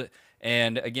guild.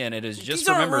 And again, it is just These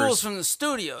for aren't members. rules from the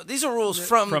studio. These are rules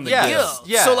from the Yes, guild.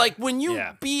 yeah. So like when you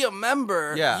Yeah. be a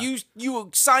member, Yeah. you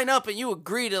sign up and you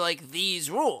agree to like these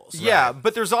rules. Yeah,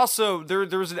 but there's also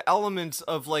there's an element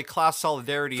of like class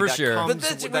solidarity For that sure. comes But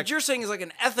that's, with what you're saying is like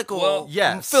an ethical, Well,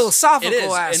 yes. philosophical It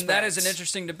is, aspect. and that is an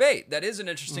interesting debate. That is an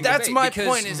interesting That's debate. my because-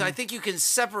 point. Is I think you can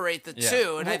separate the Yeah.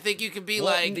 two, and I think you can be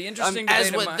Well, like the interesting as debate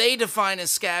of what my- they define as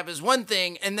scab is one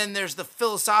thing, and then there's the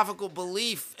philosophical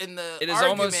belief in the It is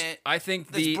argument. almost. I think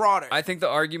that's the broader. I think the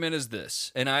argument is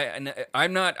this, and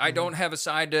I'm not. I don't have a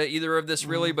side to either of this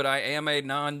really, but I am a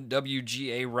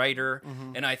non-WGA writer,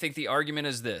 and I think the argument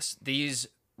is this: these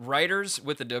writers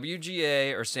with the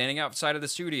WGA are standing outside of the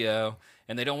studio,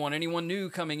 and they don't want anyone new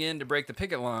coming in to break the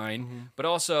picket line. But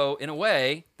also, in a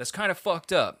way, that's kind of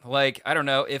fucked up. Like, I don't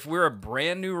know, if we're a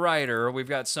brand new writer, we've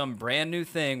got some brand new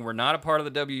thing, we're not a part of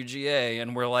the WGA,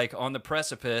 and we're like on the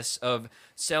precipice of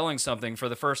selling something for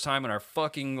the first time in our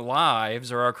fucking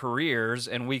lives or our careers,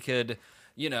 and we could,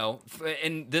 you know,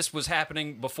 and this was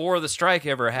happening before the strike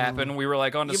ever happened. We were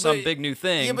like onto Yeah, some but- big new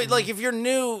thing. Yeah, but like if you're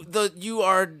new, you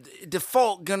are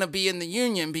default gonna be in the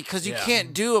union because you Yeah.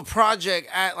 can't do a project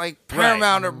at like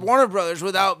Paramount or Warner Brothers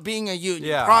without being a union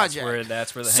Yeah. project.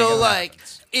 That's where the so hang-up like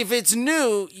happens. if it's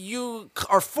new, you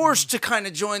are forced to kind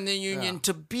of join the union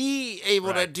to be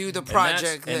able to do the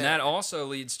project. And there. that also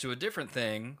leads to a different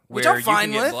thing Which where I'm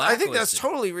fine you can get with. I think that's blacklisted.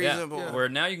 totally Yeah, reasonable. where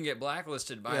now you can get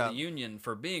blacklisted by Yeah. the union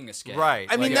for being a scab. Right.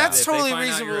 I mean, Like, that's if they totally find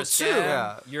out you're a reasonable, scab, too.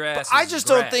 Yeah. Your But ass I is just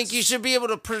don't grass. think you should be able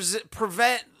to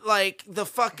prevent like the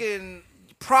fucking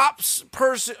props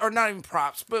person, or not even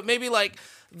props, but maybe like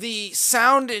the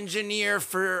sound engineer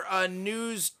for a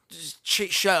news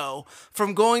show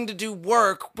from going to do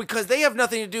work because they have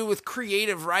nothing to do with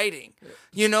creative writing.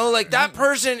 You know, like that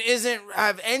person isn't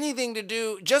have anything to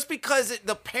do just because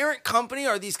the parent company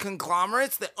are these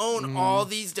conglomerates that own all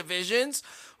these divisions.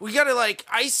 We got to like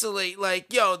isolate,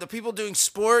 like, yo, the people doing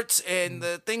sports and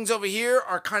the things over here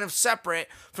are kind of separate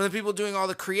from the people doing all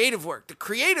the creative work. The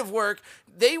creative work,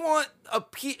 they want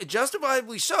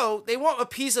justifiably so, they want a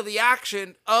piece of the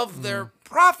action of their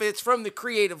profits from the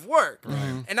creative work.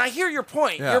 And I hear your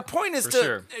point. Your point is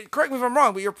to, correct me if I'm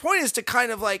wrong, but your point is to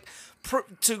kind of like,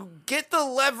 to get the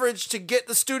leverage to get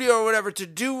the studio or whatever to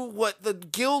do what the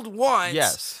guild wants.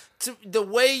 Yes. The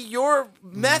way your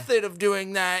method of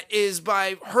doing that is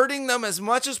by hurting them as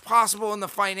much as possible in the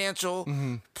financial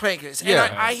pancreas. And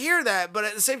I hear that, but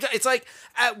at the same time, it's like,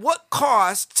 at what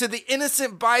cost to the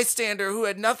innocent bystander who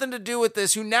had nothing to do with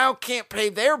this, who now can't pay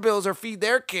their bills or feed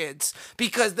their kids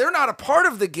because they're not a part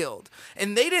of the guild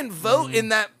and they didn't vote in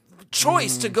that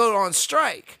choice to go on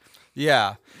strike?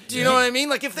 Yeah. Do you know what I mean?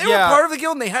 Like, if they were part of the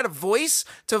guild and they had a voice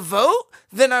to vote,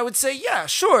 then I would say, yeah,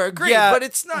 sure, agree. Yeah, but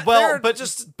it's not. Well, but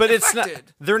it's not.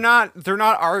 They're not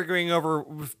arguing over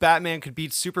if Batman could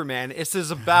beat Superman. This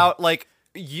is about like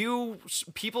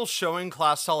people showing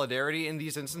class solidarity in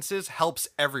these instances helps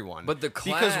everyone. But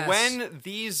because when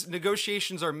these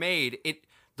negotiations are made,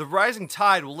 the rising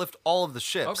tide will lift all of the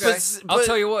ships. Okay, I'll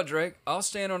tell you what, Drake. I'll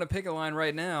stand on a picket line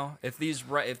right now. If the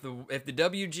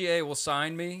WGA will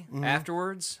sign me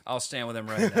afterwards, I'll stand with them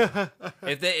right now.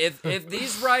 if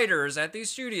these writers at these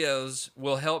studios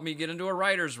will help me get into a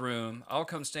writer's room, I'll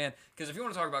come stand. Because if you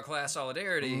want to talk about class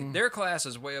solidarity, their class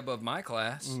is way above my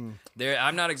class.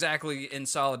 I'm not exactly in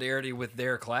solidarity with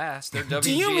their class. They're WGA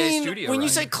Do you mean, studio when you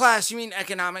writers. say class, you mean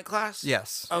economic class?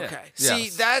 Yes. Okay. Yeah. See,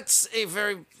 that's a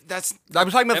very, that's... I'm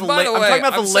talking about And by the way, I'm talking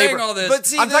about I'm the saying labor. all this, But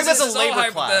see, I'm talking about this the is all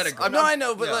labor class. hypothetical. No, I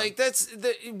know, but like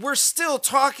we're still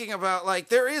talking about like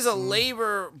there is a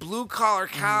labor blue collar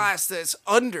class that's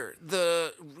under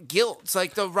the guilds,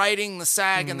 like the writing, the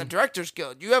SAG, and the Directors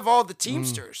Guild. You have all the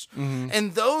Teamsters,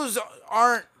 and those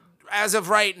aren't, as of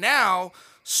right now,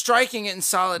 striking in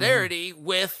solidarity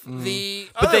with the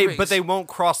other But they won't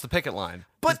cross the picket line.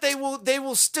 But they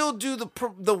will still do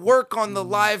the work on the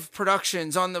live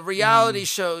productions, on the reality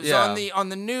shows, on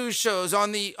the news shows,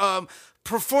 on the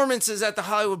performances at the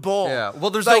Hollywood Bowl. Yeah. Well,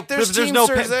 there's like, no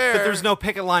Teamsters there. but there's no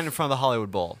picket line in front of the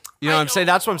Hollywood Bowl. You know what I'm saying?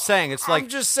 That's what I'm saying. It's like,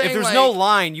 just saying, if there's no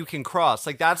line you can cross,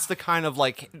 like that's the kind of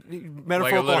like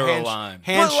metaphorical literal line.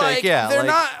 handshake. But like, yeah. they're like,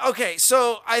 not okay.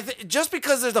 So just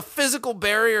because there's a physical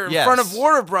barrier in Yes. front of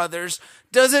Warner Brothers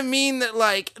doesn't mean that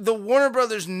like the Warner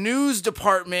Brothers news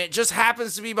department just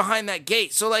happens to be behind that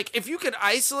gate. So like if you could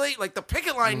isolate, like the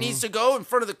picket line needs to go in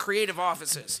front of the creative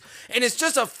offices, and it's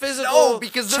just a physical. No,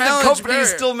 because then the challenge company is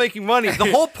barrier. still making money. The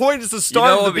whole point is to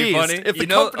starve what the would be beast. funny? If the You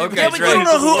know- company okay, Yeah, but you Drake, don't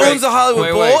know who Drake, owns the Hollywood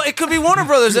wait, Bowl. wait. It could be Warner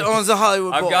Brothers that owns the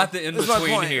Hollywood Bowl. I've got the That's my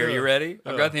in-between point. here. You ready?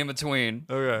 I've got the in-between.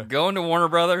 Okay. Go into Warner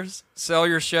Brothers, sell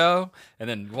your show, and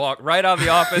then walk right out of the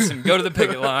office and go to the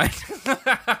picket line.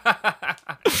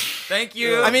 Thank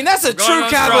you. I mean, that's a I'm going true on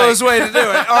capitalist strike. way to do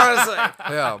it, honestly.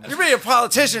 Yeah. You're being a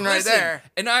politician right Listen, there.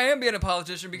 And I am being a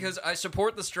politician because I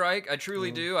support the strike. I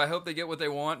truly do. I hope they get what they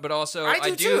want, but also I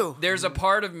do too. There's a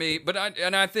part of me,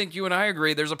 I think you and I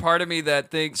agree. There's a part of me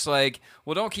that thinks like,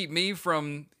 well, don't keep me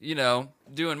from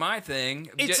doing my thing.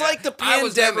 It's like the I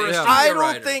was never a pandemic. studio I don't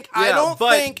writer.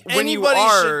 think when you anybody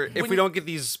are, should. if we don't get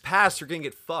these passed, you're gonna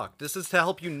get fucked. This is to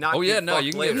help you not. Oh, yeah, get no, fucked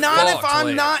you can later. get Not if fucked I'm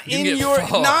later. not You can in get your.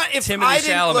 fucked. Not if Timothée I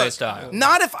didn't Chalamet look, style.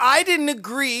 Not if I didn't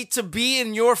agree to be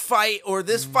in your fight, or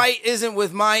this fight isn't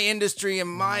with my industry and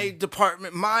my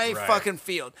department, my fucking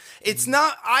field. It's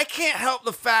not. I can't help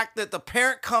the fact that the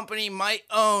parent company might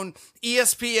own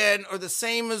ESPN or the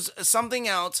same as something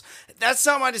else. That's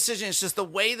not my decision. It's just the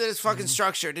way that it's fucking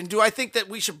structured. And do I think that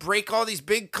we should break all these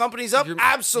big companies up?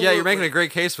 Absolutely. Yeah, you're making a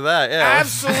great case for that. Yeah.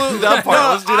 Absolutely. That part.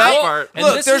 Let's do that part. And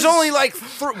Look, this there's is- only like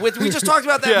we just talked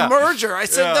about that Yeah. merger. I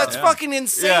said Yeah. that's Yeah. fucking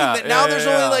insane. Yeah, That now yeah, there's yeah,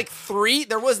 only yeah. like 3.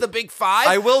 There was the big 5.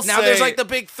 I will now there's say- like the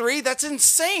big 3. That's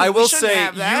insane. I will we shouldn't say,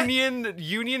 have that.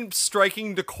 union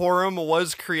striking decorum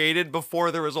was created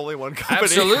before there was only one company.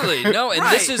 Absolutely. No, and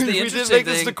this is the We did interesting make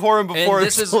this thing. decorum before and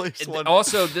this it's is released one.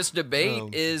 also this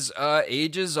debate is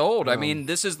ages old. I mean,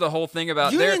 this is the whole thing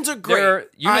about Unions are great.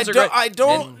 Unions I are don't, great. I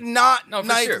don't And- not No, for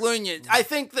like sure. unions. I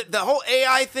think that the whole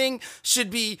AI thing should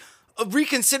be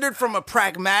reconsidered from a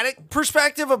pragmatic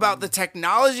perspective about the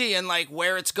technology and like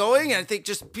where it's going. And I think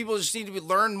just people just need to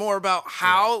learn more about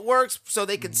how it works so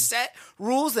they can set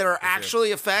rules that are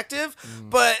actually effective.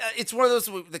 But it's one of those,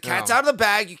 the cat's out of the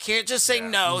bag. You can't just say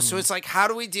no. So it's like, how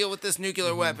do we deal with this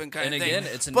nuclear weapon kind of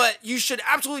thing? But you should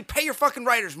absolutely pay your fucking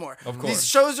writers more. Of course. These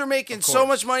shows are making so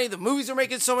much money. The movies are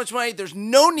making so much money. There's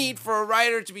no need for a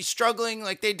writer to be struggling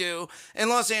like they do in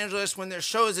Los Angeles when their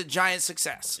show is a giant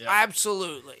success. Yeah.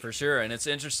 Absolutely. For sure. And it's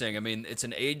interesting. I mean, it's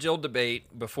an age-old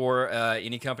debate before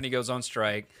any company goes on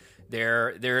strike.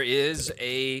 There is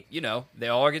a, they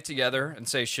all get together and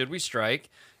say, should we strike?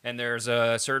 And there's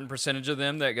a certain percentage of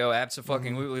them that go,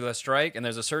 abso-fucking-lutely, let's strike. And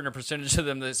there's a certain percentage of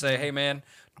them that say, hey, man,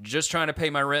 just trying to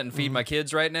pay my rent and feed my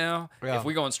kids right now. Yeah. If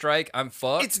we go on strike, I'm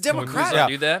fucked. It's democratic. Don't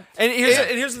do that. And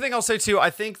here's the thing I'll say too.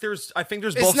 I think there's both.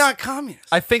 It's not communist.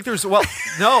 I think there's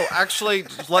no, actually,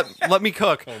 let me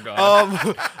cook. Oh God.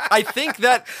 I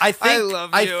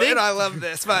love you, and I love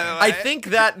this. By the way, I think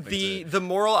that the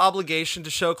moral obligation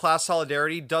to show class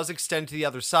solidarity does extend to the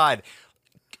other side.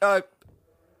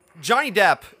 Johnny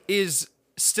Depp is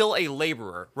still a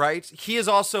laborer, right? He is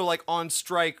also like on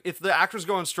strike. If the actors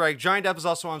go on strike, Johnny Depp is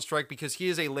also on strike because he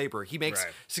is a laborer. He makes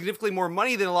significantly more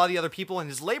money than a lot of the other people in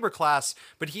his labor class,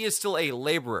 but he is still a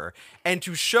laborer. And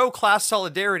to show class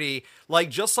solidarity,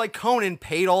 just like Conan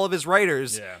paid all of his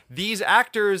writers, these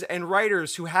actors and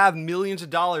writers who have millions of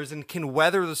dollars and can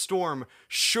weather the storm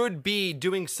should be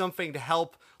doing something to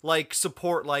help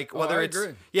support, whether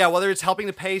it's helping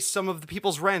to pay some of the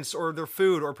people's rents or their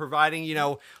food or providing,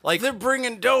 they're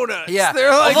bringing donuts. Yeah, they're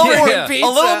like a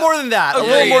little more than that.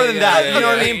 You know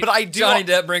what I mean? But I do. Johnny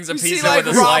Depp brings a pizza see, with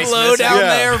a Rob slice Lowe missing. down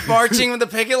there marching with the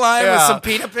picket line with some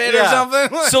peanut pit or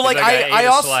something. So I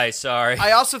also slice, sorry.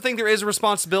 I also think there is a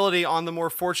responsibility on the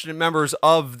more fortunate members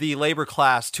of the labor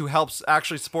class to help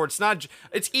actually support.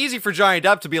 It's easy for Johnny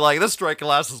Depp to be like, this strike can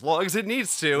last as long as it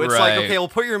needs to. It's like, okay, well,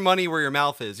 put your money where your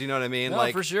mouth is. You know what I mean?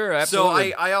 No, for sure,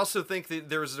 absolutely. So I also think that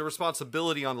there's a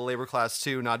responsibility on the labor class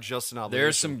too, not just an obligation.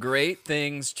 There's some great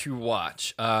things to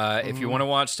watch. If you want to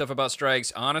watch stuff about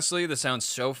strikes, honestly, this sounds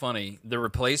so funny. The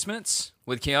Replacements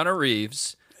with Keanu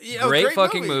Reeves. Great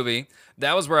fucking movie.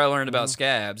 That was where I learned about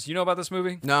scabs. You know about this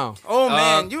movie? No. Oh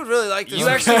man, you would really like this. You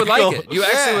actually would like it. You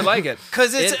actually would like it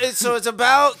because it's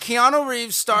about Keanu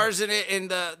Reeves stars in it,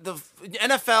 and the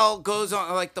NFL goes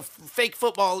on the fake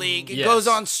football league. It goes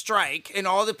on strike, and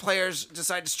all the players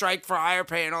decide to strike for higher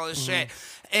pay and all this shit.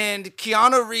 And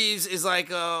Keanu Reeves is like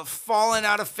a fallen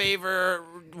out of favor,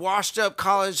 washed up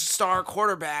college star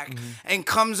quarterback, and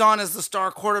comes on as the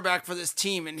star quarterback for this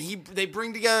team. And they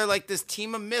bring together this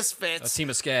team of misfits, a team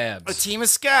of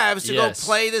scabs, to go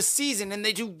play this season, and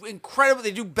they do incredible.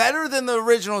 They do better than the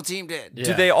original team did. Yeah.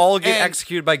 Did they all get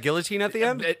executed by guillotine at the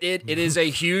end? It is a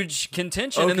huge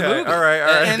contention in the movie. All right.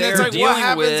 And it's what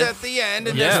happens at the end,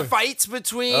 and there's fights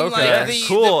between the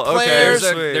players.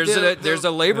 There's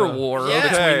a labor war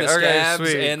between the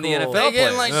scabs and the NFL they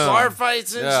get players. bar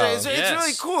fights and shit. It's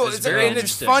really cool.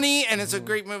 It's funny, and it's a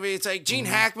great movie. It's like Gene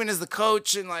Hackman is the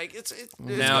coach, and it's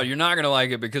now you're not gonna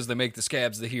like it because they make the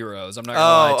scabs the heroes. I'm not gonna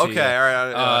lie to you. Okay, all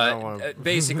right. I don't want to.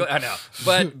 Basically, I know,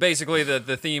 but basically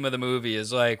the theme of the movie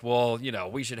is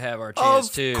we should have our chance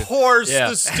too. Of course,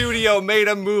 the studio made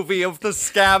a movie of the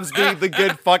scabs being the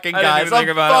good fucking guys. I didn't even think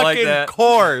about it like that.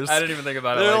 Course. I didn't even think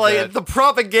about it They're like that. The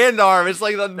propaganda arm. It's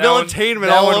like the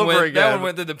militainment all over again. That one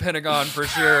went to the Pentagon for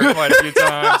sure quite a few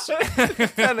times.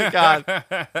 Pentagon.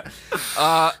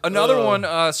 Another one,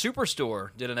 Superstore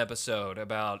did an episode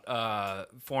about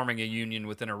forming a union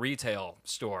within a retail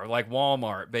store, like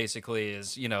Walmart. Basically,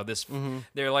 is this?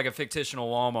 They're like a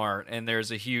fictional Walmart, and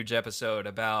there's a huge episode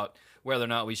about whether or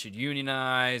not we should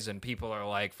unionize, and people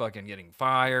are fucking getting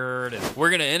fired. And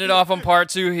we're gonna end it off on part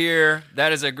 2 here.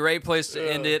 That is a great place to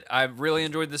end it. I've really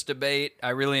enjoyed this debate. I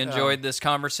really enjoyed this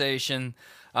conversation.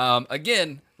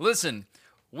 Again, listen.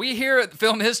 We here at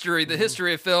Film History, the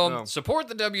history of film, support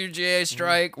the WGA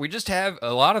strike. We just have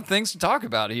a lot of things to talk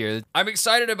about here. I'm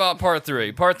excited about part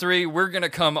 3. Part 3, we're going to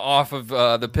come off of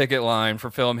the picket line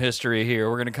for Film History here.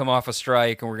 We're going to come off a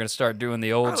strike, and we're going to start doing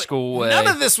the old school way. None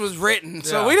of this was written,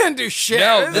 so we didn't do shit.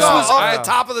 No, this was off the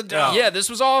top of the dome. Yeah, this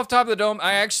was all off the top of the dome.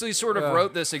 I actually sort of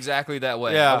wrote this exactly that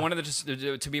way. Yeah. I wanted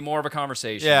it to be more of a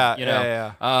conversation.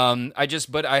 Yeah.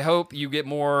 But I hope you get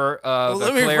more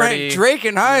let me clarity. rank, Drake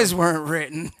and Eyes weren't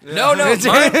written. No,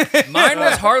 mine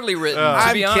was hardly written. To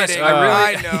be honest, kidding.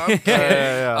 I know. I'm kidding.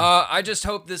 I just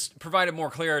hope this provided more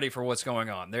clarity for what's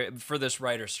going on there for this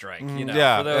writer's strike. For those of you who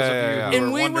And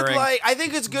are we wondering. would I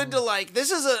think it's good to this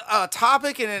is a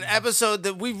topic in an episode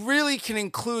that we really can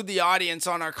include the audience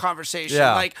on our conversation.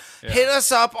 Yeah. Hit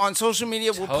us up on social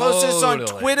media. We'll post this on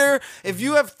Twitter. If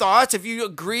you have thoughts, if you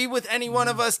agree with any one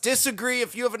of us, disagree,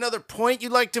 if you have another point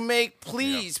you'd like to make,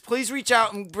 please reach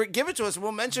out and give it to us.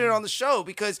 We'll mention it on the show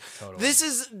because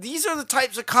these are the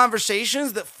types of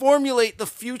conversations that formulate the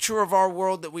future of our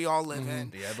world that we all live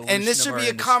in. And this should be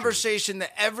a conversation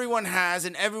that everyone has,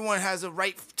 and everyone has a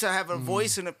right to have a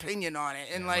voice and opinion on it.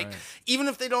 And even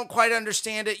if they don't quite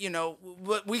understand it,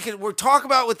 what we're talking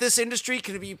about with this industry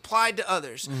can be applied to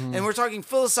others. And we're talking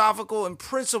philosophical and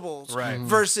principles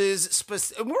versus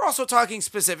and we're also talking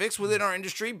specifics within our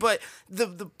industry, but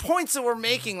the points that we're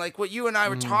making, like what you and I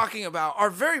were talking about, are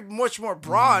very much more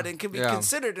broad and can be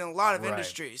considered in a lot of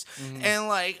industries.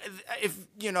 And if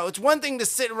it's one thing to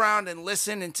sit around and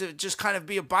listen and to just kind of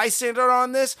be a bystander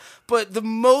on this, but the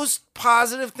most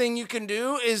positive thing you can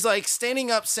do is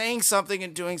standing up, saying something,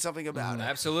 and doing something about it.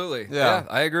 Absolutely. Yeah,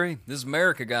 I agree. This is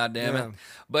America, goddammit.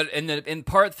 But in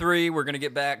part 3, we're gonna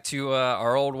get back to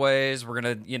our old ways. We're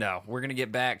gonna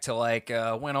get back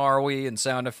to when are we and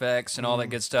sound effects and all that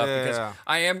good stuff.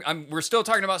 Because we're still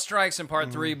talking about strikes in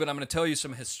part 3, but I'm gonna tell you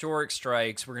some historic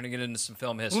strikes. We're gonna get into some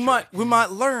film history. We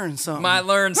might learn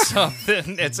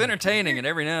something. It's entertaining, and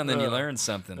every now and then you learn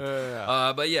something.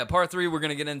 But yeah, part 3, we're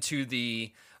gonna get into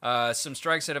the some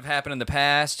strikes that have happened in the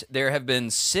past. There have been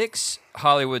 6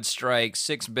 Hollywood strikes,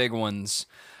 6 big ones.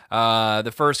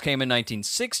 The first came in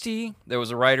 1960. There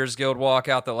was a Writers Guild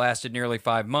walkout that lasted nearly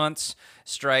 5 months.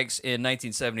 Strikes in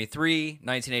 1973,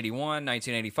 1981,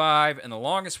 1985, and the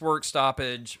longest work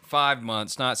stoppage, 5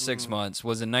 months, not 6 months,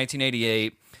 was in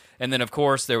 1988. And then, of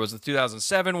course, there was the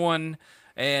 2007 one.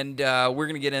 And we're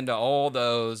going to get into all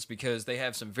those because they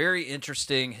have some very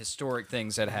interesting historic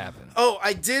things that happen. Oh,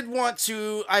 I did want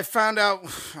to... I found out...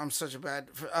 I'm such a bad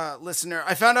listener.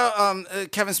 I found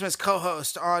out Kevin Smith's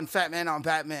co-host on Fat Man on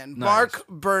Batman, Mark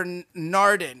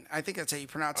Bernardin. I think that's how you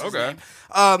pronounce his name.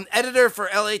 Editor for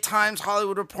LA Times,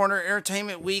 Hollywood Reporter,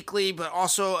 Entertainment Weekly, but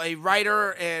also a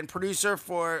writer and producer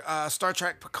for Star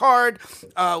Trek Picard.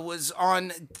 Was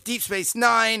on Deep Space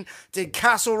Nine, did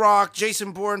Castle Rock,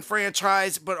 Jason Bourne franchise,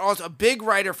 but also a big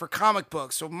writer for comic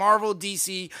books. So Marvel,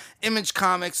 DC, Image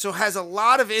Comics. So has a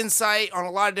lot of insight on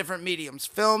a lot of different mediums.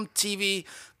 Film, TV,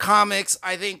 comics.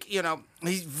 I think,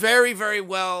 he's very, very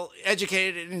well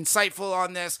educated and insightful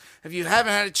on this. If you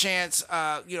haven't had a chance,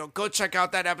 go check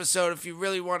out that episode if you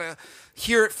really want to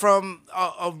hear it from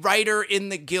a writer in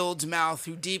the guild's mouth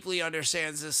who deeply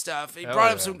understands this stuff. He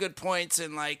brought up some good points,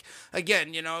 and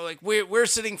again, we're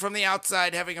sitting from the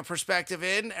outside having a perspective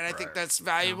in, and I think that's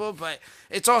valuable, but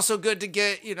it's also good to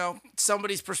get,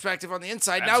 somebody's perspective on the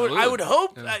inside. Now, I would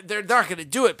hope they're not going to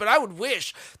do it, but I would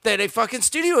wish that a fucking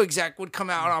studio exec would come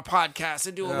out on a podcast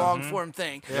and do a long form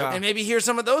thing and maybe hear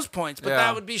some of those points, but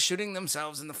that would be shooting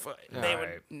themselves in the foot. They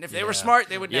would, if they were smart,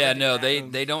 they would never do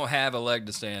that. They don't have a leg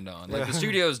to stand on. The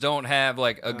studios don't have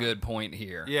a good point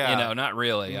here. Not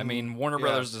really. I mean, Warner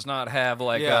Brothers does not have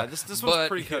this was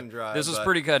pretty cut and dry. This was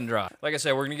pretty cut and dry. Like I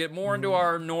said, we're gonna get more into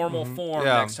our normal form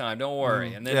next time. Don't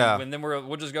worry. And then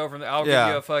we'll just go from there. I'll give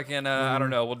you a fucking I don't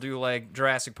know. We'll do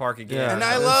Jurassic Park again. And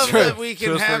I love that we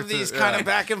can have these kind of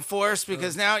back and forth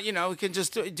because now we can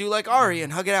just do like Ari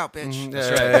and hug it out, bitch.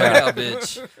 That's right. Hug it out,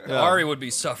 bitch. Ari would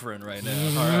be suffering right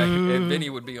now. All right, and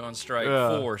Vinny would be on strike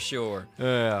for sure.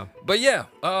 But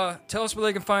tell us where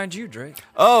they can find you, Drake.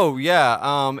 Oh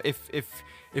yeah.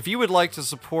 If you would like to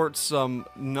support some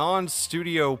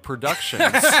non-studio productions,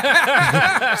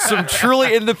 some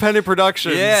truly independent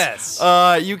productions,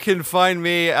 you can find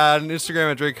me on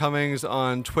Instagram at Drake Cummings,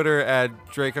 on Twitter at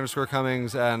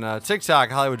Drake_Cummings, and TikTok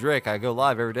Hollywood Drake. I go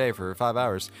live every day for 5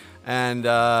 hours. And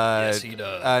yes, he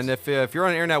does. And if you're on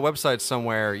an internet website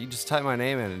somewhere, you just type my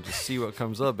name in and just see what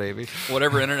comes up, baby.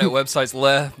 Whatever internet website's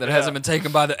left that hasn't been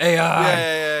taken by the AI.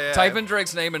 Yeah. Type in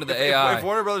Drake's name into the AI. If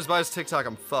Warner Brothers buys TikTok,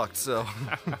 I'm fucked. So.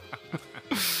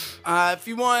 If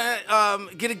you want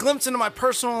to get a glimpse into my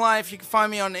personal life, you can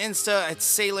find me on Insta at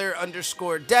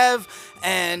Sailor_Dev,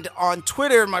 and on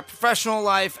Twitter, my professional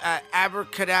life at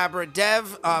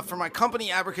AbracadabraDev. For my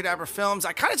company, Abracadabra Films,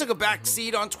 I kind of took a back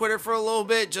seat on Twitter for a little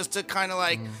bit just to kind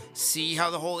of see how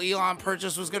the whole Elon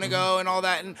purchase was going to go and all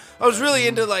that. And I was really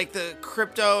into the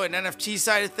crypto and NFT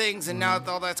side of things, and now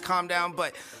all that's calmed down,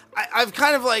 but I've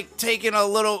kind of taken a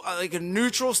little a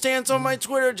neutral stance on my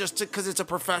Twitter just because it's a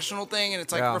professional thing and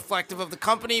it's reflective of the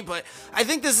company. But I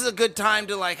think this is a good time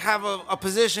to have a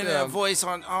position and a voice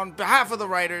on behalf of the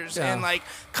writers and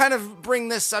kind of bring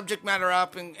this subject matter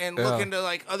up and look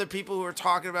into other people who are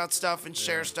talking about stuff and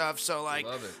share stuff. So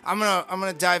I'm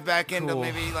gonna dive back into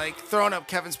maybe throwing up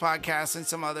Kevin's podcast and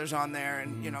some others on there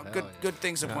and good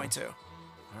things to point to.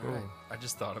 All right. I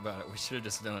just thought about it. We should have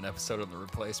just done an episode of The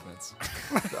Replacements.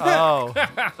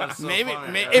 That's so maybe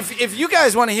funny. if you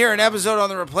guys want to hear an episode on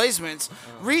The Replacements,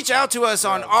 reach out to us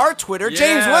on our Twitter.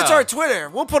 James, what's our Twitter?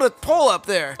 We'll put a poll up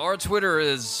there. Our Twitter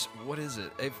is what is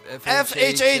it?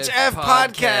 FHHF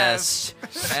podcast.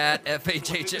 At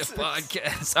FHHF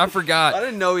podcast. I forgot. I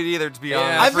didn't know it either, to be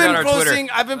honest. I forgot our Twitter.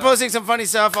 I've been posting some funny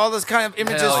stuff, all those kind of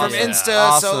images Hell from yeah. Insta.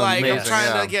 Awesome, So like I'm amazing,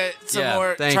 trying to get some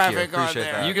more Thank you. traffic on Appreciate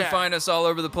there. that. You can find us all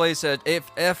over the place at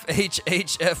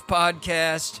FHHF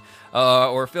podcast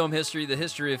or Film History, the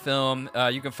history of film.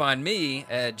 You can find me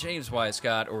at James Y.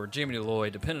 Scott or Jimmy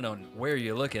Lloyd, depending on where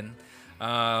you're looking.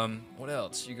 What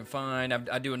else? You can find,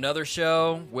 I do another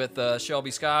show with Shelby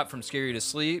Scott from Scary to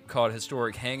Sleep called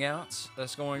Historic Hangouts.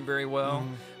 That's going very well.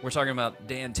 We're talking about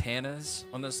Dan Tana's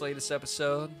on this latest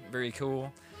episode. Very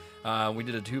cool. We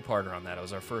did a two-parter on that. It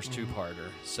was our first two-parter.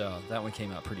 So that one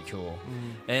came out pretty cool.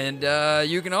 And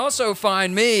you can also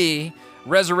find me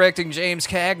resurrecting James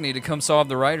Cagney to come solve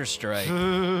the writer's strike.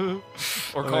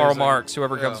 Or Karl Marx,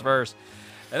 whoever comes first.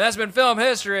 And that's been Film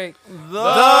History.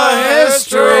 The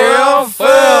history of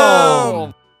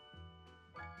film.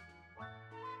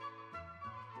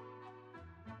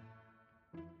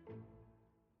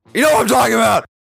 You know what I'm talking about.